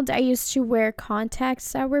old, I used to wear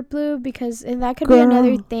contacts that were blue, because, and that could be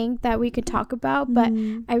another thing that we could talk about, but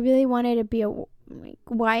I really wanted to be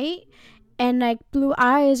white, and like blue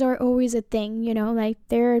eyes are always a thing, like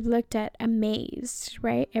they're looked at amazed,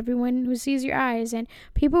 right? Everyone who sees your eyes, and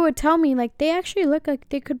people would tell me like they actually look like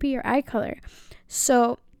they could be your eye color.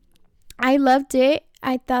 So I loved it.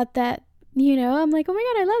 I thought that, I'm like, oh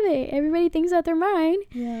my god, I love it. Everybody thinks that they're mine.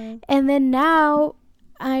 Yeah. And then now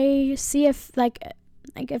I see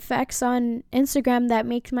effects on Instagram that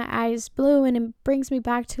makes my eyes blue, and it brings me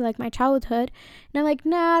back to like my childhood. And I'm like,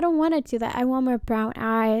 nah, I don't want to do that. I want more brown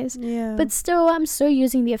eyes. Yeah. But still, I'm still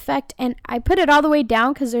using the effect, and I put it all the way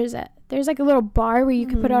down, because there's like a little bar where you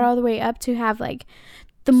can put it all the way up to have like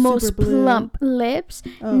the most plump lips.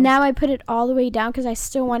 Oh. Now I put it all the way down because I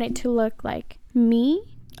still want it to look like me.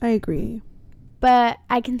 I agree. But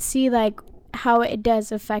I can see like how it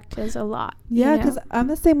does affect us a lot. Yeah, because I'm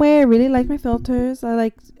the same way. I really like my filters. I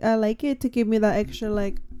like it to give me that extra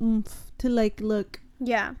like oomph to like look.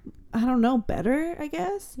 Yeah. I don't know, better, I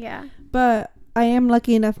guess. Yeah. But I am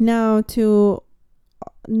lucky enough now to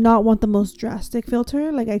not want the most drastic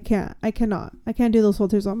filter. Like I can't do those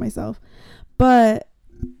filters on myself. But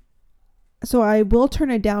so I will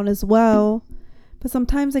turn it down as well. But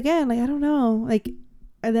sometimes again, like I don't know, like,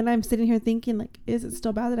 and then I'm sitting here thinking, like, is it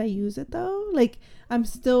still bad that I use it though? Like I'm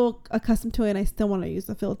still accustomed to it and I still want to use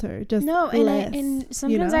the filter. Just no, less, and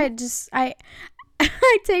sometimes you know? I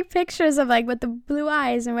I take pictures of like with the blue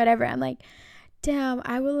eyes and whatever. I'm like, damn,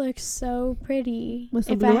 I would look so pretty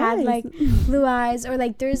if I had like blue eyes, or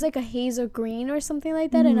like there's like a hazel green or something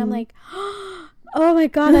like that, and I'm like, oh my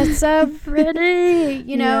god, that's so pretty,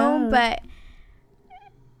 you know. But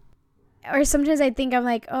or sometimes I think I'm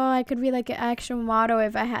like, oh, I could be like an actual model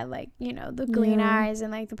if I had like, you know, the green eyes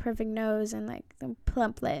and like the perfect nose and like the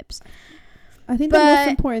plump lips. I think the most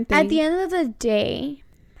important thing at the end of the day,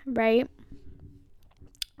 right,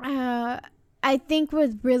 I think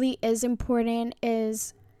what really is important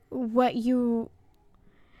is what you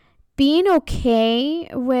being okay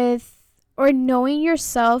with, or knowing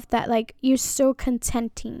yourself that like you're so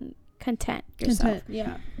content yourself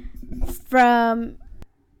from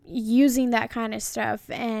using that kind of stuff.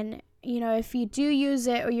 And you know, if you do use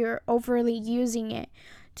it or you're overly using it,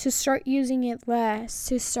 to start using it less,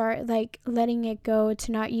 to start like letting it go,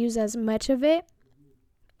 to not use as much of it,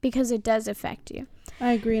 because it does affect you.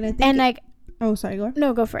 I agree. And I think, and like, oh, sorry, go ahead.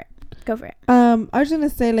 No, go for it. I was gonna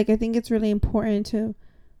say, like, I think it's really important to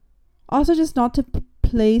also just not to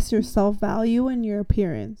place your self-value in your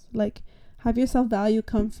appearance. Like, have your self-value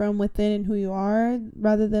come from within and who you are,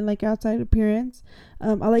 rather than like your outside appearance.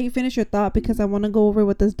 I'll let you finish your thought because I want to go over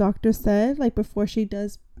what this doctor said, like, before she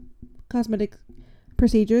does cosmetic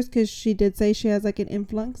procedures, because she did say she has like an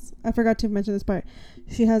influx. I forgot to mention this part.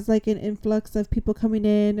 She has like an influx of people coming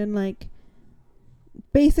in, and like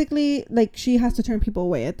basically like she has to turn people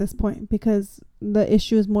away at this point because the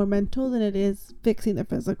issue is more mental than it is fixing the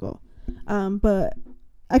physical. But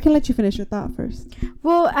I can let you finish your thought first.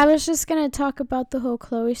 Well, I was just gonna talk about the whole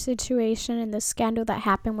Chloe situation and the scandal that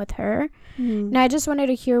happened with her. And I just wanted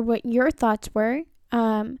to hear what your thoughts were.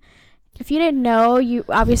 If you didn't know, you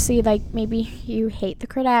obviously, like, maybe you hate the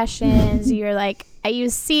Kardashians. You're like, you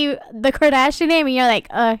see the Kardashian name and you're like,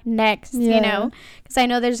 next, you know, because I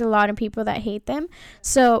know there's a lot of people that hate them.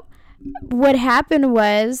 So what happened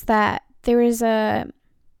was that there was a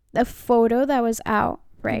photo that was out,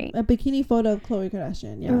 right? A bikini photo of Khloe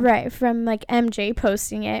Kardashian, right, from like MJ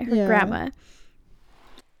posting it, her grandma.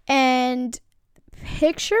 And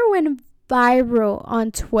picture went viral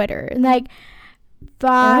on Twitter, like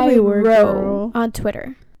viral on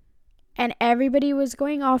Twitter, and everybody was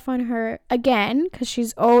going off on her again because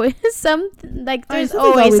she's always there's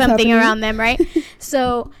always something happening around them, right?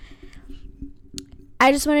 So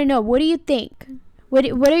I just want to know, what do you think? What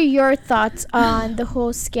are your thoughts on the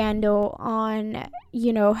whole scandal, on,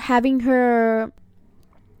 you know, having her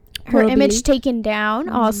image taken down,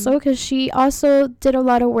 also, because she also did a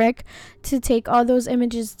lot of work to take all those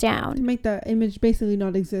images down, to make that image basically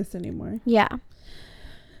not exist anymore.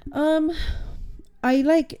 I'm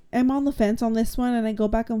on the fence on this one, and I go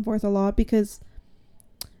back and forth a lot because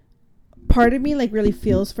part of me like really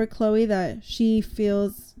feels for Khloe, that she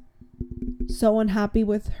feels so unhappy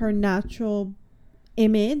with her natural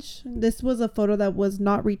image. This was a photo that was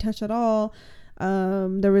not retouched at all.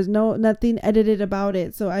 There was nothing edited about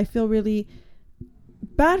it, so I feel really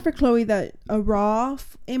bad for Khloe that a raw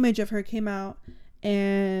image of her came out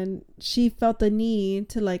and she felt the need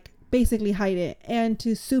to like basically hide it and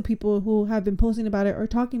to sue people who have been posting about it or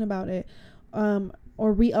talking about it,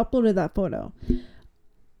 or re-uploaded that photo.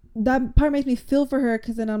 That part makes me feel for her,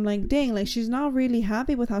 because then I'm like, dang, like she's not really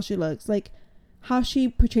happy with how she looks, like how she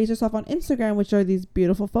portrays herself on Instagram, which are these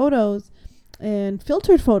beautiful photos and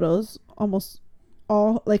filtered photos. Almost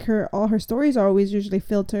all her stories are always usually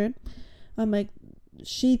filtered. I'm like,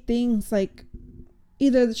 she thinks like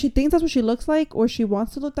either she thinks that's what she looks like, or she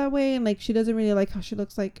wants to look that way, and like she doesn't really like how she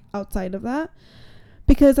looks like outside of that.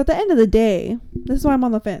 Because at the end of the day, this is why I'm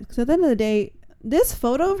on the fence, because at the end of the day, this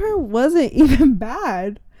photo of her wasn't even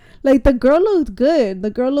bad. Like, the girl looked good, the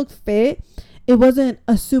girl looked fit. It wasn't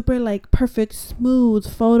a super like perfect smooth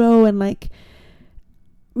photo, and like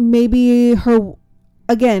maybe her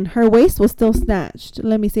waist was still snatched,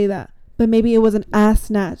 let me say that, but maybe it wasn't as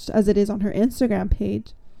snatched as it is on her Instagram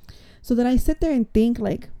page. So then I sit there and think,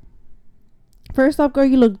 like, first off, girl,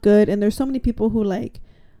 you look good, and there's so many people who like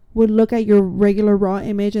would look at your regular raw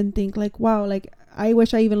image and think like, wow, like I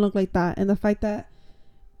wish I even looked like that. And the fact that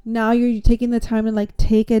now you're taking the time to like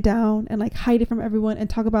take it down and like hide it from everyone and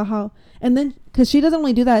talk about how, and then because she doesn't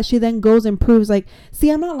only do that, she then goes and proves like, see,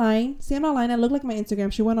 I'm not lying, I look like my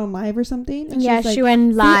Instagram. She went on live or something, and Yeah, she's like, she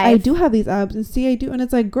went live. I do have these abs, and see, I do. And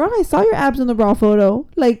it's like, girl, I saw your abs in the raw photo.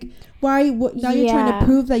 Like, why now you're trying to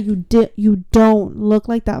prove that you don't look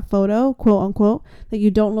like that photo, quote unquote, that you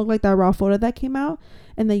don't look like that raw photo that came out,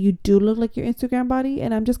 and that you do look like your Instagram body.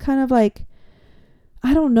 And I'm just kind of like,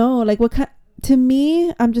 I don't know, like what kind. To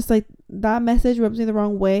me, I'm just like, that message rubs me the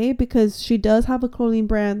wrong way, because she does have a clothing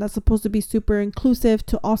brand that's supposed to be super inclusive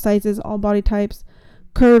to all sizes, all body types,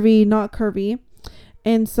 curvy, not curvy.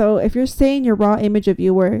 And so if you're saying your raw image of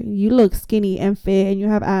you where you look skinny and fit and you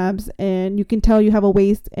have abs and you can tell you have a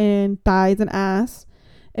waist and thighs and ass,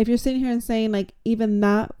 if you're sitting here and saying like even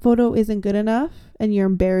that photo isn't good enough and you're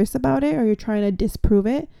embarrassed about it or you're trying to disprove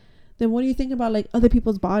it, then what do you think about like other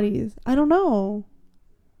people's bodies? I don't know.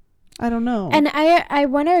 And I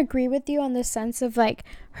want to agree with you on the sense of like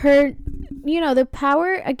her, you know, the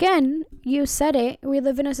power. Again, you said it. We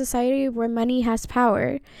live in a society where money has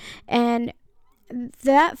power, and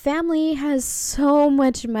that family has so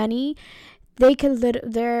much money. They could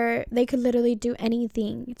literally do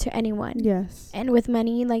anything to anyone. Yes. And with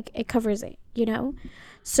money, like, it covers it, you know.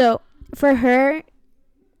 So for her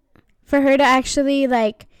to actually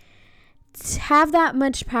like have that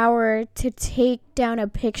much power to take down a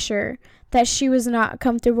picture that she was not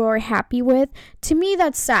comfortable or happy with, to me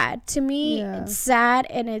that's sad. To me, it's sad,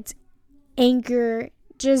 and it's anger,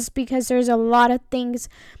 just because there's a lot of things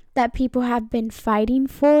that people have been fighting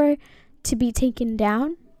for to be taken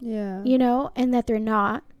down, you know, and that they're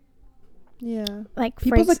not. Like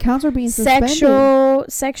people's accounts are being suspended.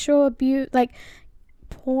 Sexual abuse, like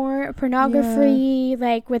pornography,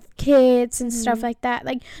 like with kids and stuff like that.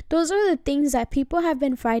 Like, those are the things that people have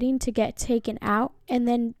been fighting to get taken out, and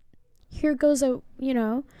then here goes a, you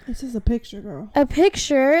know, it's just a picture, girl, a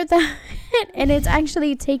picture that and it's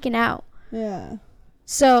actually taken out.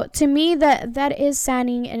 So to me, that is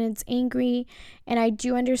saddening, and it's angry, and I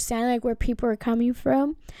do understand like where people are coming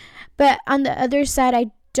from, but on the other side,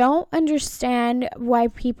 I don't understand why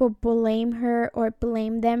people blame her or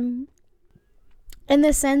blame them in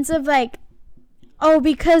the sense of like, oh,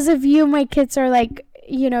 because of you, my kids are like,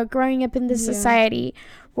 you know, growing up in this society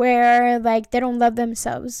where like they don't love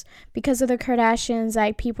themselves because of the Kardashians.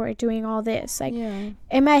 Like, people are doing all this. Like,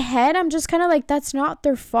 in my head, I'm just kind of like, that's not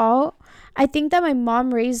their fault. I think that my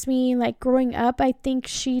mom raised me like growing up. I think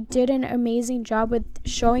she did an amazing job with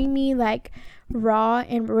showing me like raw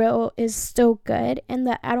and real is still good, and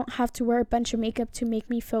that I don't have to wear a bunch of makeup to make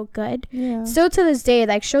me feel good. Still to this day,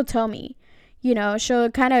 like, she'll tell me, you know, she'll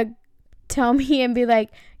kind of tell me and be like,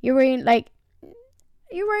 you're wearing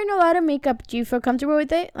a lot of makeup. Do you feel comfortable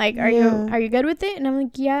with it? Like, are you good with it? And I'm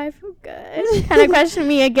like, yeah, I feel good. Kind of question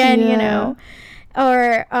me again, you know.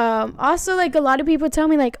 Or also, like, a lot of people tell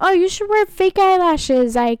me like, oh, you should wear fake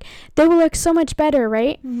eyelashes, like they will look so much better,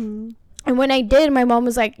 right? And when I did, my mom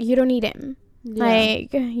was like, you don't need them.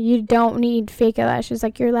 Like, you don't need fake eyelashes.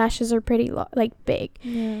 Like, your lashes are pretty big.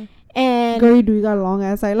 And girl, you got long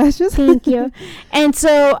ass eyelashes. Thank you. And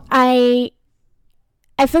so I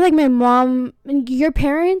feel like my mom, your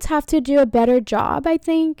parents have to do a better job, I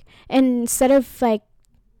think, and instead of like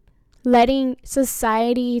letting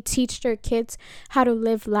society teach their kids how to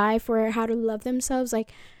live life or how to love themselves,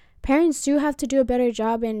 like, parents do have to do a better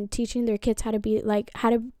job in teaching their kids how to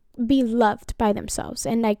be loved by themselves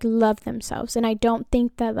and like love themselves. And I don't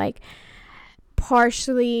think that like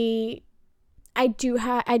partially I do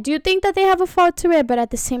think that they have a fault to it, but at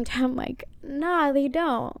the same time, like, nah, they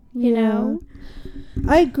don't, you know.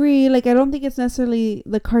 I agree. Like, I don't think it's necessarily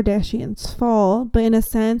the Kardashians' fault, but in a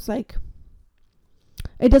sense, like,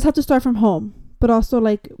 it does have to start from home. But also,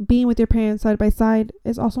 like, being with your parents side by side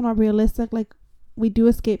is also not realistic. Like, we do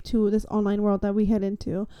escape to this online world that we head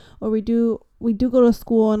into, or we do go to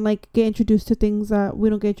school and like get introduced to things that we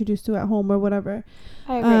don't get introduced to at home or whatever.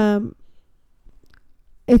 I agree.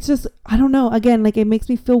 It's just, I don't know, again, like, it makes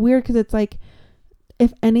me feel weird, because it's like,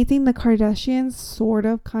 if anything, the Kardashians sort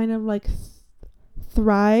of kind of like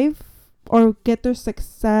thrive or get their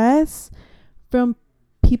success from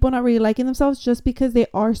people not really liking themselves, just because they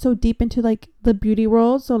are so deep into like the beauty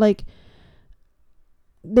world. So like,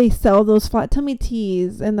 they sell those flat tummy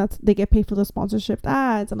teas, and they get paid for the sponsorship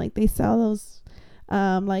ads, and like they sell those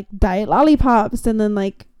like diet lollipops, and then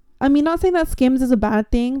like, I mean, not saying that Skims is a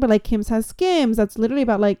bad thing, but like Kim's has Skims that's literally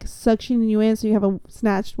about like suctioning you in so you have a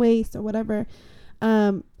snatched waist or whatever.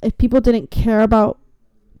 If people didn't care about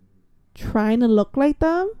trying to look like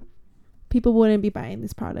them, people wouldn't be buying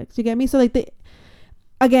these products. You get me? So like,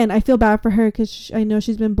 again, I feel bad for her because I know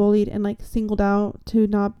she's been bullied and like singled out to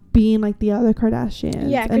not being like the other Kardashians.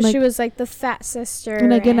 Yeah, and because like, she was like the fat sister.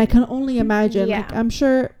 And again, I can only imagine. Yeah. Like, I'm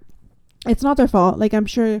sure it's not their fault. Like, I'm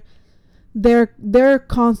sure they're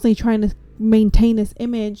constantly trying to maintain this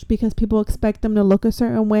image because people expect them to look a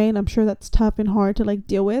certain way, and I'm sure that's tough and hard to like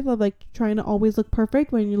deal with, of like trying to always look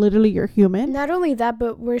perfect when you're human. Not only that,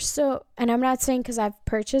 but we're so, and I'm not saying because I've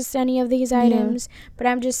purchased any of these items, but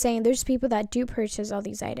I'm just saying there's people that do purchase all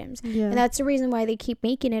these items, and that's the reason why they keep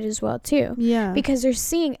making it as well too. Yeah, because they're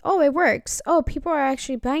seeing, oh, it works, oh, people are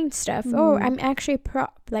actually buying stuff, oh, I'm actually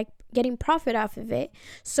getting profit off of it,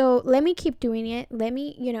 so let me keep doing it. Let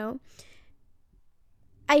me,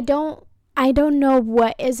 I don't know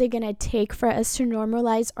what is it going to take for us to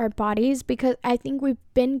normalize our bodies, because I think we've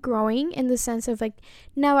been growing in the sense of like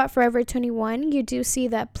now at Forever 21, you do see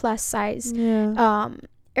that plus size. I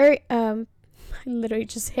literally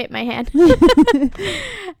just hit my hand.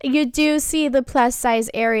 You do see the plus size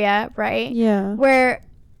area, right? Yeah. Where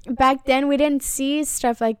back then we didn't see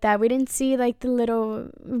stuff like that. We didn't see like the little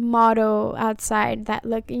model outside that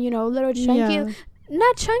look, little chunky. Yeah.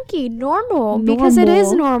 Not chunky, normal, because it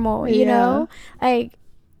is normal, you know, like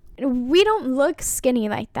we don't look skinny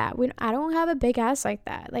like that. I don't have a big ass like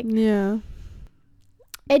that. Like,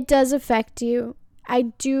 it does affect you.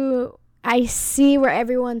 I see where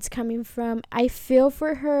everyone's coming from. I feel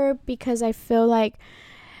for her because I feel like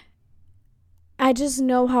I just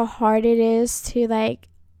know how hard it is to like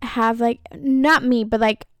have like, not me, but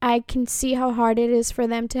like I can see how hard it is for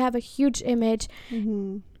them to have a huge image.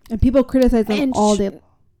 And people criticize them all day.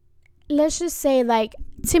 Let's just say, like,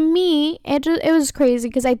 to me, it was crazy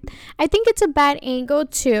because I think it's a bad angle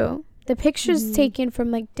too. The picture's taken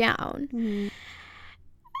from like down.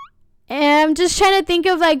 And I'm just trying to think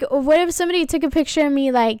of like, what if somebody took a picture of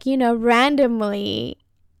me like, randomly,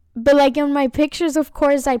 but like in my pictures, of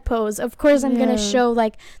course I pose. Of course I'm gonna show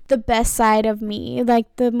like the best side of me,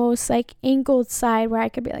 like the most like angled side where I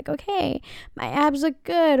could be like, okay, my abs look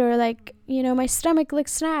good, or like, my stomach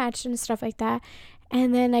looks snatched and stuff like that.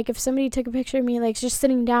 And then like if somebody took a picture of me like just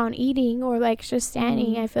sitting down eating or like just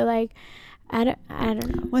standing, I feel like I don't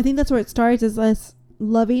know. Well, I think that's where it starts, is us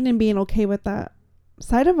loving and being okay with that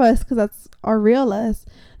side of us, because that's our real us.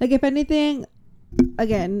 Like, if anything,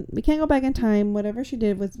 again, we can't go back in time. Whatever she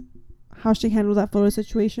did was how she handled that photo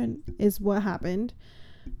situation is what happened.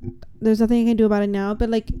 There's nothing I can do about it now. But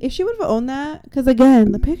like, if she would have owned that, because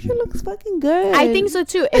again, the picture looks fucking good. I think so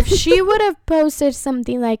too. If she would have posted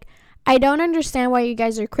something like, I don't understand why you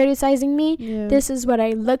guys are criticizing me. This is what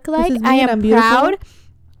I look like. I am proud.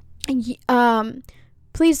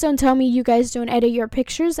 Please don't tell me you guys don't edit your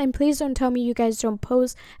pictures, and please don't tell me you guys don't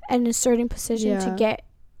pose in a certain position to get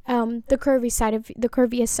the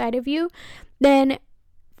curviest side of you. Then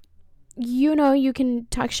you can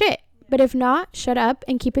talk shit. But if not, shut up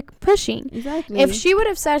and keep it pushing. Exactly. If she would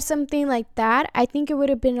have said something like that, I think it would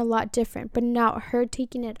have been a lot different. But now her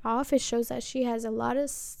taking it off, it shows that she has a lot of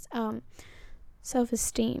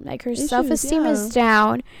self-esteem. Like, her self-esteem is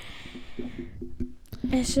down.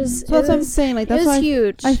 It's just, so that's what I'm saying. Like, that's why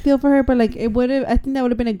huge. I feel for her, but like, I think that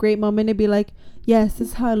would have been a great moment to be like, yes, this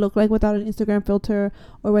is how I look like without an Instagram filter,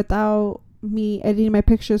 or without me editing my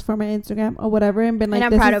pictures for my Instagram or whatever, and been like,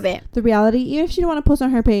 and I'm proud of it. The reality, even if she don't want to post on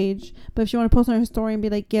her page, but if she want to post on her story and be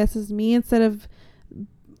like, yes, this is me, instead of,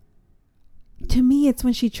 to me, it's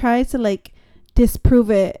when she tries to like disprove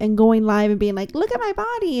it and going live and being like, look at my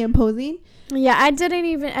body, and posing. Yeah, I didn't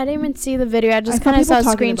even see the video. I just kind of saw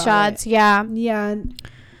screenshots. Yeah,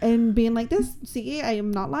 and being like, this, see, I am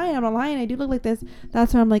not lying, I do look like this.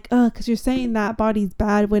 That's where I'm like, because you're saying that body's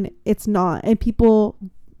bad when it's not, and people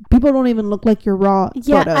don't even look like your raw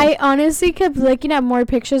photo. I honestly kept looking at more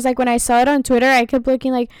pictures. Like, when I saw it on Twitter, I kept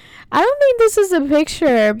looking like, I don't think this is a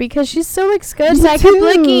picture, because she still looks good. So I kept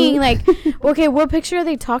looking like, okay, what picture are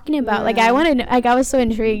they talking about? Like, I wanted, like, I was so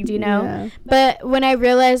intrigued, but when I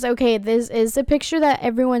realized, okay, this is the picture that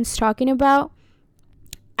everyone's talking about,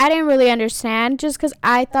 I didn't really understand, just because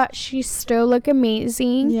I thought she still looked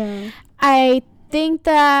amazing. I think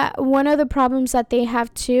that one of the problems that they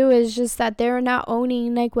have too is just that they're not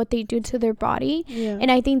owning like what they do to their body,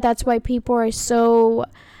 and I think that's why people are so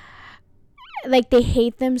like, they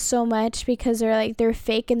hate them so much, because they're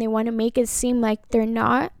fake and they want to make it seem like they're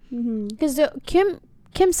not, because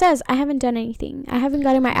Kim says, I haven't done anything. I haven't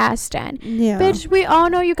gotten my ass done. Bitch, we all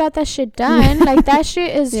know you got that shit done. Like, that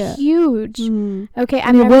shit is huge. Okay,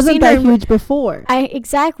 it wasn't that huge before.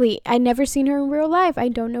 Exactly. I never seen her in real life. I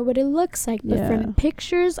don't know what it looks like. But from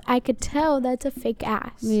pictures, I could tell that's a fake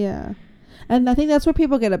ass. Yeah. And I think that's where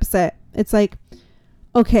people get upset. It's like,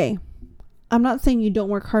 okay, I'm not saying you don't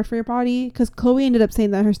work hard for your body, because Chloe ended up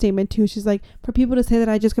saying that in her statement too. She's like, for people to say that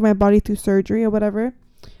I just got my body through surgery or whatever,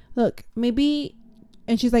 look, maybe,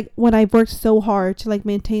 and she's like, when I've worked so hard to like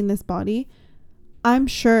maintain this body, I'm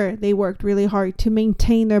sure they worked really hard to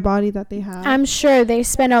maintain their body that they have. I'm sure they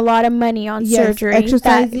spend a lot of money on surgery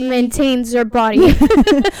exercising that maintains their body.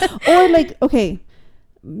 Or like, okay,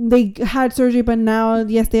 they had surgery, but now,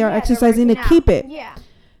 yes, they are exercising to keep it. Yeah.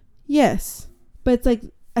 Yes. But it's like,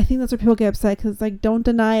 I think that's where people get upset, because like, don't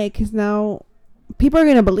deny it, because now people are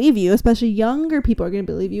going to believe you, especially younger people are going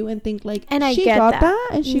to believe you and think like, and she got that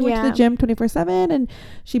and she went to the gym 24/7 and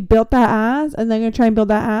she built that ass, and they're going to try and build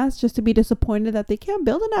that ass just to be disappointed that they can't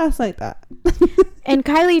build an ass like that. And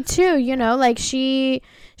Kylie too, you know, like she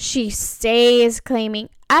stays claiming,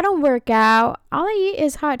 I don't work out, all I eat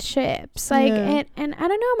is hot chips, like, and I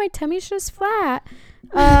don't know, my tummy's just flat.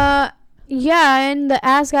 Yeah, and the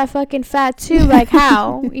ass got fucking fat too. Like,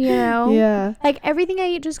 how? You know? Yeah. Like, everything I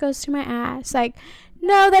eat just goes to my ass. Like,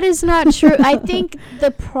 no, that is not true. I think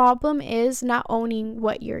the problem is not owning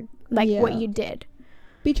what you're, like, what you did.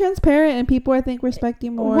 Be transparent, and people, I think, respect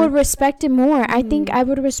you more. Would respect it more. I think I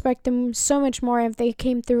would respect them so much more if they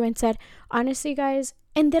came through and said, honestly, guys,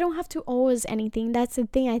 and they don't have to owe us anything. That's the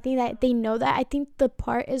thing. I think that they know that. I think the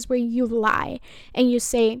part is where you lie and you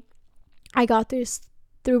say, I got this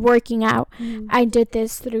through working out. I did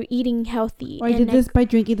this through eating healthy, or I did this by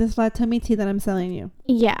drinking this flat tummy tea that I'm selling you.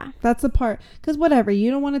 Yeah, that's the part. Because whatever,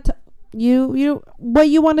 you don't want to you what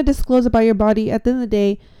you want to disclose about your body, at the end of the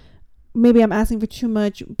day, maybe I'm asking for too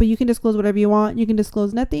much, but you can disclose whatever you want. You can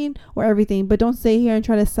disclose nothing or everything, but don't stay here and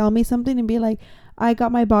try to sell me something and be like, I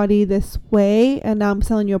got my body this way and now I'm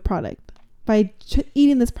selling you a product by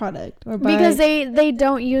eating this product, or by, because they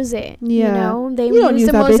don't use it. Yeah, you know, they use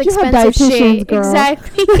the most expensive shit. Girl.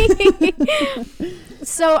 Exactly.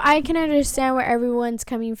 So I can understand where everyone's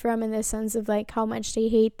coming from in the sense of like how much they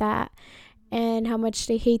hate that and how much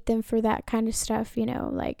they hate them for that kind of stuff. You know,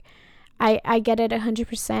 like I get it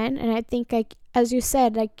 100%, and I think, like as you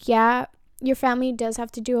said, like, yeah, your family does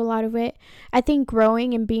have to do a lot of it. I think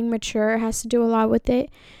growing and being mature has to do a lot with it.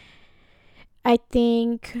 I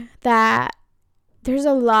think that there's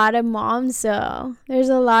a lot of moms, though. There's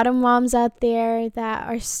a lot of moms out there that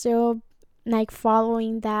are still, like,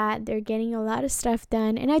 following that. They're getting a lot of stuff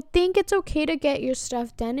done. And I think it's okay to get your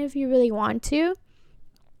stuff done if you really want to.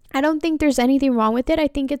 I don't think there's anything wrong with it. I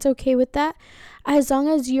think it's okay with that. As long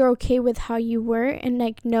as you're okay with how you were and,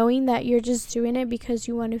 like, knowing that you're just doing it because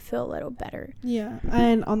you want to feel a little better. Yeah.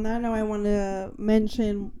 And on that note, I want to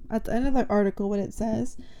mention at the end of the article what it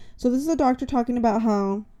says. So this is a doctor talking about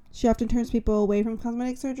how she often turns people away from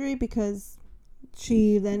cosmetic surgery because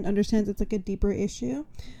she then understands it's like a deeper issue.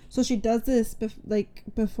 So she does this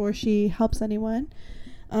before she helps anyone.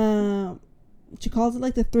 She calls it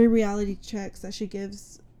like the 3 reality checks that she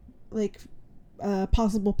gives like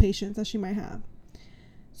possible patients that she might have.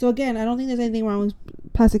 So again, I don't think there's anything wrong with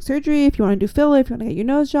plastic surgery. If you want to do filler, if you want to get your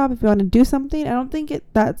nose job, if you want to do something, I don't think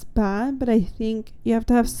that's bad. But I think you have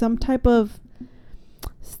to have some type of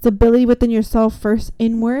stability within yourself first,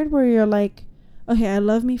 inward, where you're like, okay, I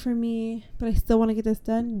love me for me, but I still want to get this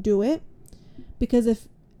done. Do it. Because if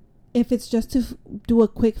it's just to do a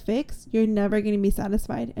quick fix, you're never going to be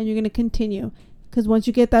satisfied, and you're going to continue. Because once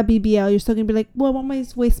you get that BBL, you're still going to be like, well, I want my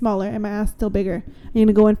waist smaller and my ass still bigger. And you're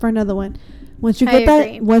going to go in for another one. Once you get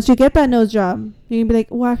that nose job, you're going to be like,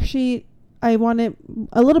 well, actually, I want it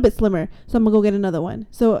a little bit slimmer, so I'm going to go get another one.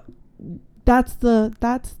 So that's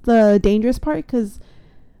the dangerous part, because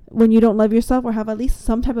when you don't love yourself or have at least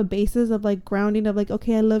some type of basis of like grounding of like,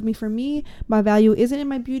 okay, I love me for me, my value isn't in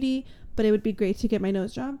my beauty, but it would be great to get my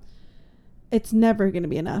nose job, it's never going to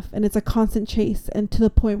be enough. And it's a constant chase, and to the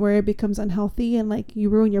point where it becomes unhealthy and like you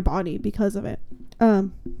ruin your body because of it.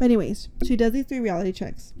 But anyways, she does these 3 reality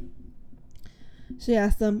checks. She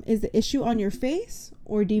asks them, is the issue on your face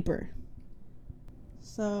or deeper?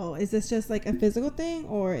 So is this just like a physical thing,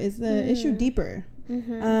 or is the issue deeper?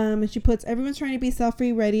 And she puts, everyone's trying to be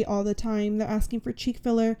self-free ready all the time. They're asking for cheek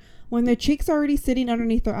filler when their cheeks are already sitting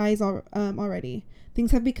underneath their eyes already.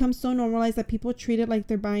 Things have become so normalized that people treat it like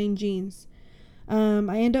they're buying jeans.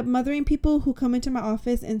 I end up mothering people who come into my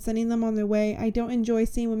office and sending them on their way. I don't enjoy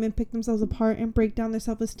seeing women pick themselves apart and break down their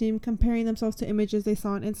self-esteem, comparing themselves to images they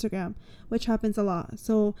saw on Instagram, which happens a lot.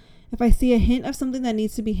 So if I see a hint of something that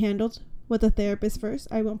needs to be handled with a therapist first,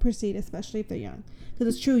 I won't proceed, especially if they're young.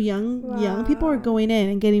 Because it's true, young people are going in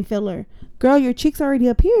and getting filler. Girl, your cheeks are already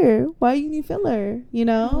up here. Why do you need filler? You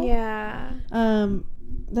know? Yeah.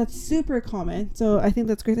 That's super common. So I think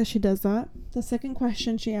that's great that she does that. The second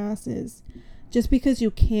question she asks is, just because you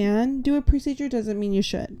can do a procedure doesn't mean you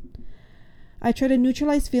should. I try to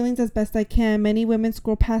neutralize feelings as best I can. Many women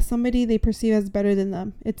scroll past somebody they perceive as better than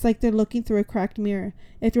them. It's like they're looking through a cracked mirror.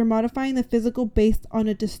 If you're modifying the physical based on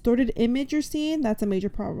a distorted image you're seeing, that's a major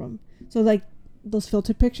problem. So like those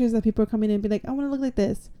filtered pictures that people are coming in and be like, I want to look like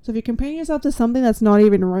this. So if you're comparing yourself to something that's not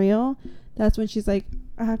even real, that's when she's like,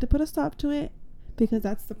 I have to put a stop to it, because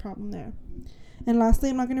that's the problem there. And lastly,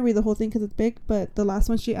 I'm not going to read the whole thing because it's big, but the last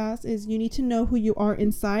one she asked is, you need to know who you are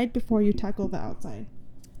inside before you tackle the outside.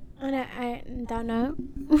 And I don't know.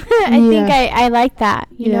 I think I like that,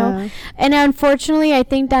 you know. And unfortunately, I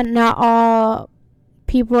think that not all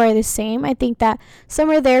people are the same. I think that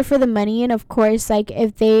some are there for the money, and of course, like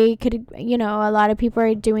if they could, you know, a lot of people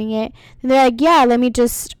are doing it, and they're like, yeah, let me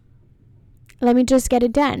just get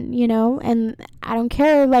it done, you know. And I don't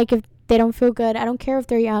care, like, if they don't feel good, I don't care if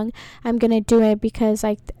they're young, I'm gonna do it because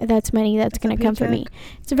like that's money that's gonna come from me.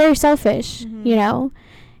 It's very selfish, you know.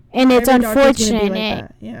 And it's unfortunate. Like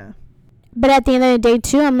yeah. But at the end of the day,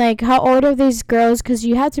 too, I'm like, how old are these girls? Because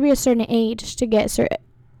you have to be a certain age to get certain.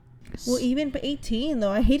 Well, even by 18,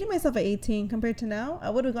 though. I hated myself at 18 compared to now. I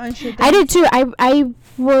would have gone shit done. I did, too. I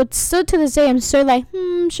would still to this day, I'm still like,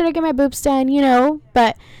 should I get my boobs done? You know,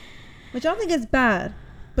 but. Which I don't think is bad.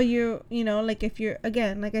 But you know, like if you're,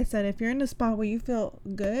 again, like I said, if you're in a spot where you feel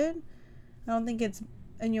good, I don't think it's,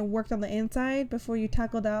 and you worked on the inside before you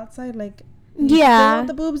tackle the outside, like. You still want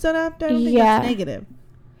the boobs done after? I don't think that's negative.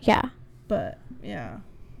 Yeah. But, yeah.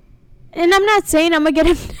 And I'm not saying I'm gonna get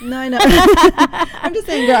him. No, I know. I'm just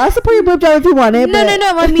saying, girl, I'll support your boob job if you want it. No.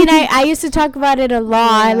 I mean, I used to talk about it a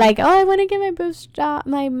lot. Yeah. Like, I want to get my boobs job,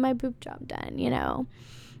 my boob job done, you know.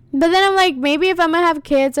 But then I'm like, maybe if I'm gonna have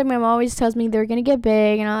kids, my mom always tells me they're gonna get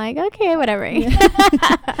big, and I'm like, okay, whatever. Yeah.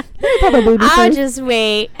 I'll just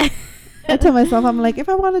wait. I tell myself, I'm like, if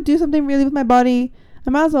I want to do something really with my body, I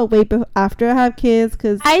might as well wait after I have kids,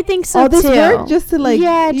 because I think so all this too. Work just to like,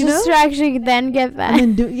 just to actually then get that.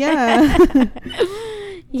 And then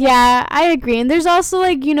Yeah, I agree. And there's also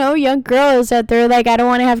like, you know, young girls that they're like, I don't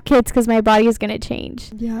want to have kids because my body is gonna change.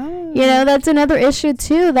 Yeah, you know, that's another issue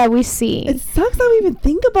too that we see. It sucks that we even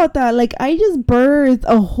think about that. Like, I just birthed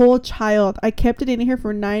a whole child. I kept it in here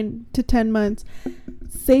for 9 to 10 months,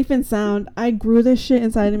 safe and sound. I grew this shit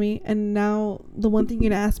inside of me, and now the one thing you're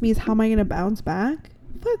gonna ask me is, how am I gonna bounce back?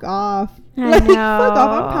 Fuck off. I know. Fuck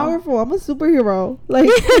off. I'm powerful. I'm a superhero. Like,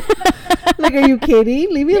 like, are you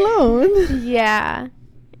kidding? Leave me alone. Yeah.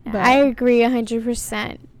 But I agree 100%.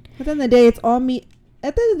 At the end of the day, it's all me.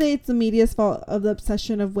 At the end of the day, it's the media's fault of the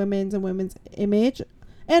obsession of women's image,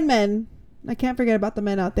 and men. I can't forget about the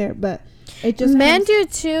men out there, but it just men do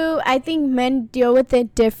too. I think men deal with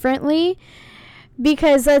it differently.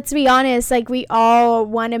 Because let's be honest, like, we all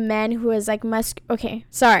want a man who is like okay,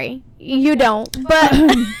 sorry, you don't, but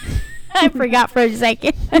I forgot for a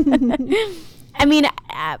second. I mean,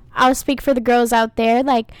 I'll speak for the girls out there,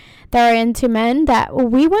 like, that are into men, that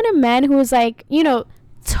we want a man who is like, you know,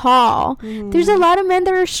 tall. There's a lot of men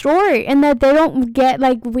that are short, and that they don't get,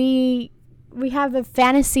 like, we have a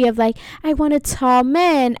fantasy of like, I want a tall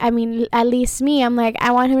man. I mean, at least me, I'm like,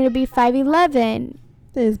 I want him to be 5'11".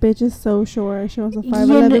 This bitch is so short. She wants a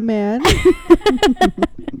 5'11" man.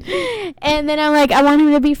 And then I'm like, I want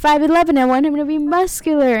him to be 5'11". I want him to be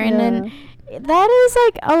muscular. And then that is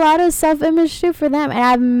like a lot of self-image too for them. And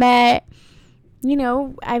I've met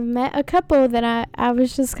a couple that I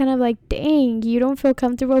was just kind of like, dang, you don't feel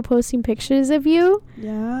comfortable posting pictures of you?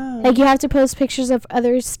 Yeah. Like, you have to post pictures of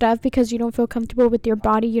other stuff because you don't feel comfortable with your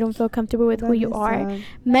body. You don't feel comfortable with who you are. Sad.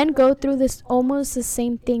 Men go through this almost the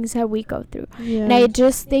same things that we go through. Yeah. And I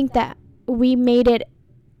just think that we made it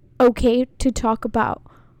okay to talk about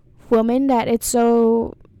women, that it's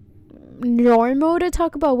so normal to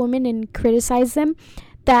talk about women and criticize them,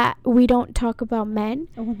 that we don't talk about men.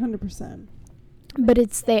 100%. But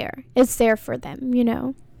it's there for them, you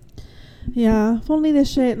know. Yeah, if only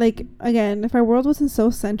this shit, like, again, if our world wasn't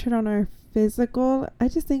so centered on our physical, I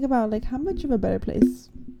just think about, like, how much of a better place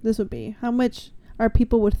this would be, how much our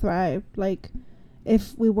people would thrive, like,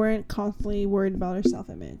 if we weren't constantly worried about our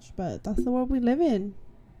self-image. But that's the world we live in.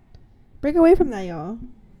 Break away from that, y'all.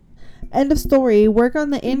 End of story. Work on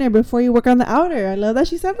the inner before you work on the outer. I love that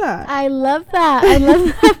she said that. I love that. I love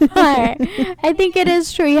that part. I think it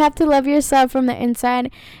is true. You have to love yourself from the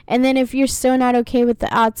inside. And then if you're still not okay with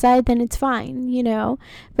the outside, then it's fine, you know.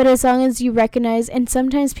 But as long as you recognize, and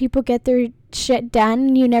sometimes people get their shit done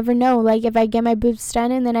and you never know. Like, if I get my boobs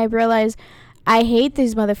done and then I realize I hate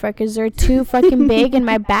these motherfuckers. They're too fucking big and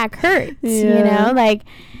my back hurts, you know? Like,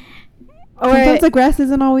 or sometimes the grass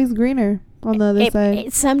isn't always greener. on the other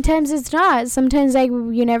side. Sometimes it's not. Sometimes, like,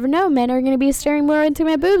 you never know. Men are going to be staring more into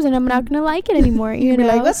my boobs, and I'm not going to like it anymore, you know?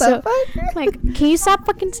 Like, what the fuck? Like, can you stop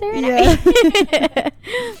fucking staring at me?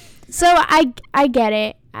 So, I get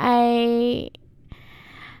it. I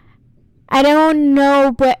don't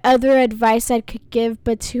know what other advice I could give,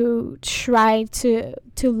 but to try to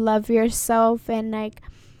love yourself and, like,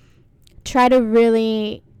 try to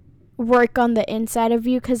really work on the inside of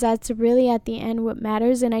you, because that's really at the end what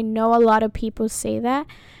matters. And I know a lot of people say that,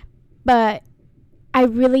 but I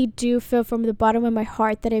really do feel from the bottom of my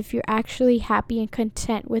heart that if you're actually happy and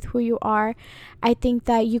content with who you are, I think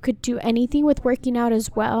that you could do anything with working out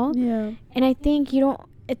as well. Yeah. And I think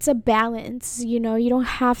it's a balance, you know. You don't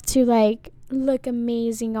have to, like, look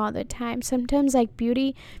amazing all the time. Sometimes, like,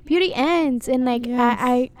 beauty ends. And, like,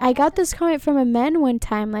 yes. I got this comment from a man one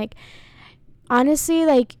time, like, honestly,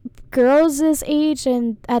 like, girls this age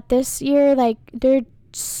and at this year, like, they're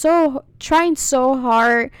trying so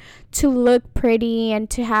hard to look pretty and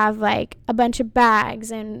to have, like, a bunch of bags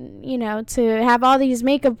and, you know, to have all these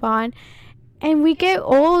makeup on, and we get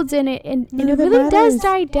old and it really does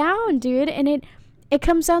die down, dude. And it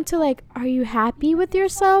comes down to, like, are you happy with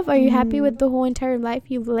yourself? Are you happy with the whole entire life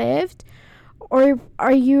you've lived? Or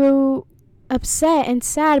are you upset and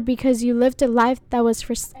sad because you lived a life that was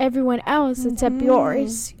for everyone else except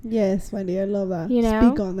yours? Yes, my dear, I love that. You know?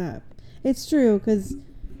 Speak on that. It's true, because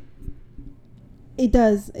it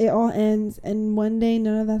does. It all ends, and one day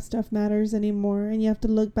none of that stuff matters anymore, and you have to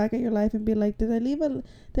look back at your life and be like, did I live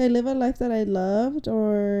a life that I loved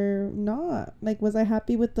or not? Like, was I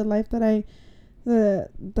happy with the life that I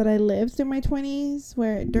lived in my 20s,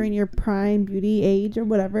 where during your prime beauty age or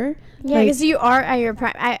whatever? Yeah, because you are at your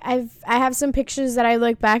prime. I have some pictures that I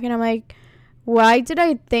look back and I'm like, why did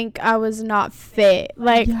I think I was not fit?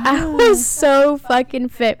 Like, I was so fucking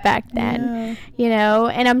fit back then, you know?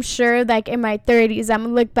 And I'm sure, like, in my 30s, I'm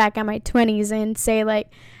gonna look back at my 20s and say,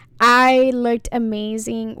 like, I looked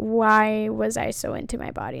amazing. Why was I so into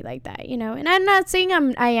my body like that, you know? And I'm not saying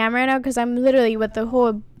I am right now, because I'm literally with the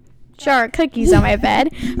whole jar of cookies on my bed.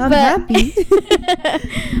 I'm happy.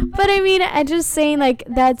 But I mean, I'm just saying, like,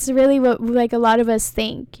 that's really what, like, a lot of us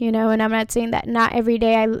think, you know? And I'm not saying that not every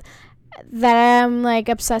day I'm, like,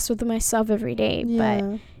 obsessed with myself every day,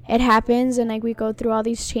 but it happens, and, like, we go through all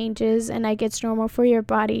these changes, and, like, it's normal for your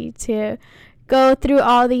body to go through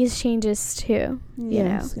all these changes too, you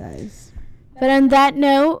know? Guys. But on that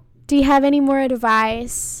note, do you have any more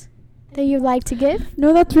advice that you'd like to give?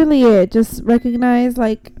 No, that's really it. Just recognize,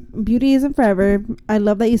 like, beauty isn't forever. I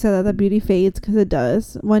love that you said that beauty fades, because it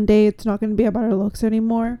does. One day it's not going to be about our looks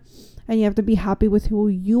anymore, and you have to be happy with who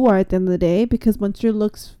you are at the end of the day, because once your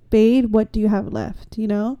looks fade, what do you have left, you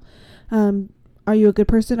know? Are you a good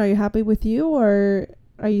person? Are you happy with you? Or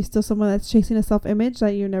are you still someone that's chasing a self-image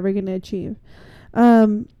that you're never going to achieve?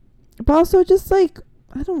 But also, just, like,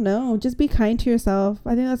 I don't know, just be kind to yourself.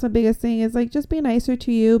 I think that's the biggest thing, is, like, just be nicer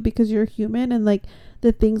to you, because you're human, and, like,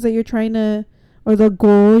 the things that you're trying to, or the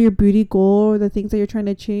goal, your beauty goal, or the things that you're trying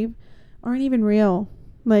to achieve aren't even real.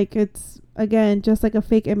 Like, it's, again, just, like, a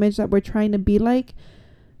fake image that we're trying to be like.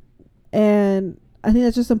 And I think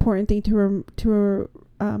that's just an important thing to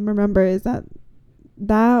remember, is that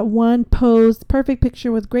one posed perfect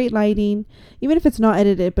picture with great lighting, even if it's not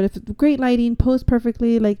edited, but if it's great lighting, posed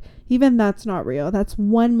perfectly, like, even that's not real. That's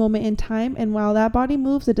one moment in time, and while that body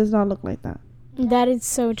moves, it does not look like that. That is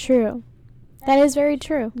so true. That is very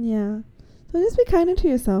true. Yeah. So just be kinder to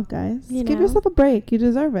yourself, guys. Give yourself a break. You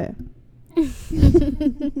deserve it.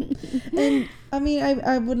 And I mean,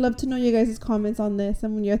 I would love to know you guys' comments on this,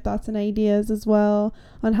 and your thoughts and ideas as well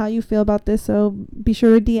on how you feel about this. So be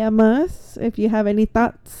sure to DM us if you have any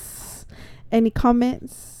thoughts, any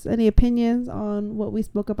comments, any opinions on what we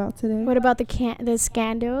spoke about today. What about the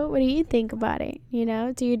scandal? What do you think about it? You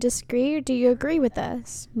know, do you disagree or do you agree with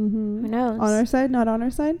us? Who knows? On our side, not on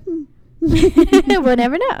our side? We'll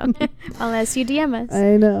never know unless you DM us.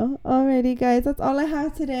 I know. Alrighty, guys, that's all I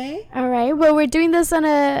have today. All right, well, we're doing this on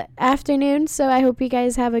a afternoon, so I hope you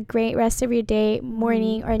guys have a great rest of your day,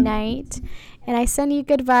 morning or night, and I send you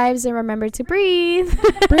good vibes, and remember to breathe.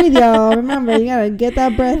 Breathe, y'all. Remember, you gotta get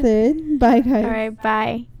that breath in. Bye, guys. All right,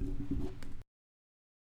 bye.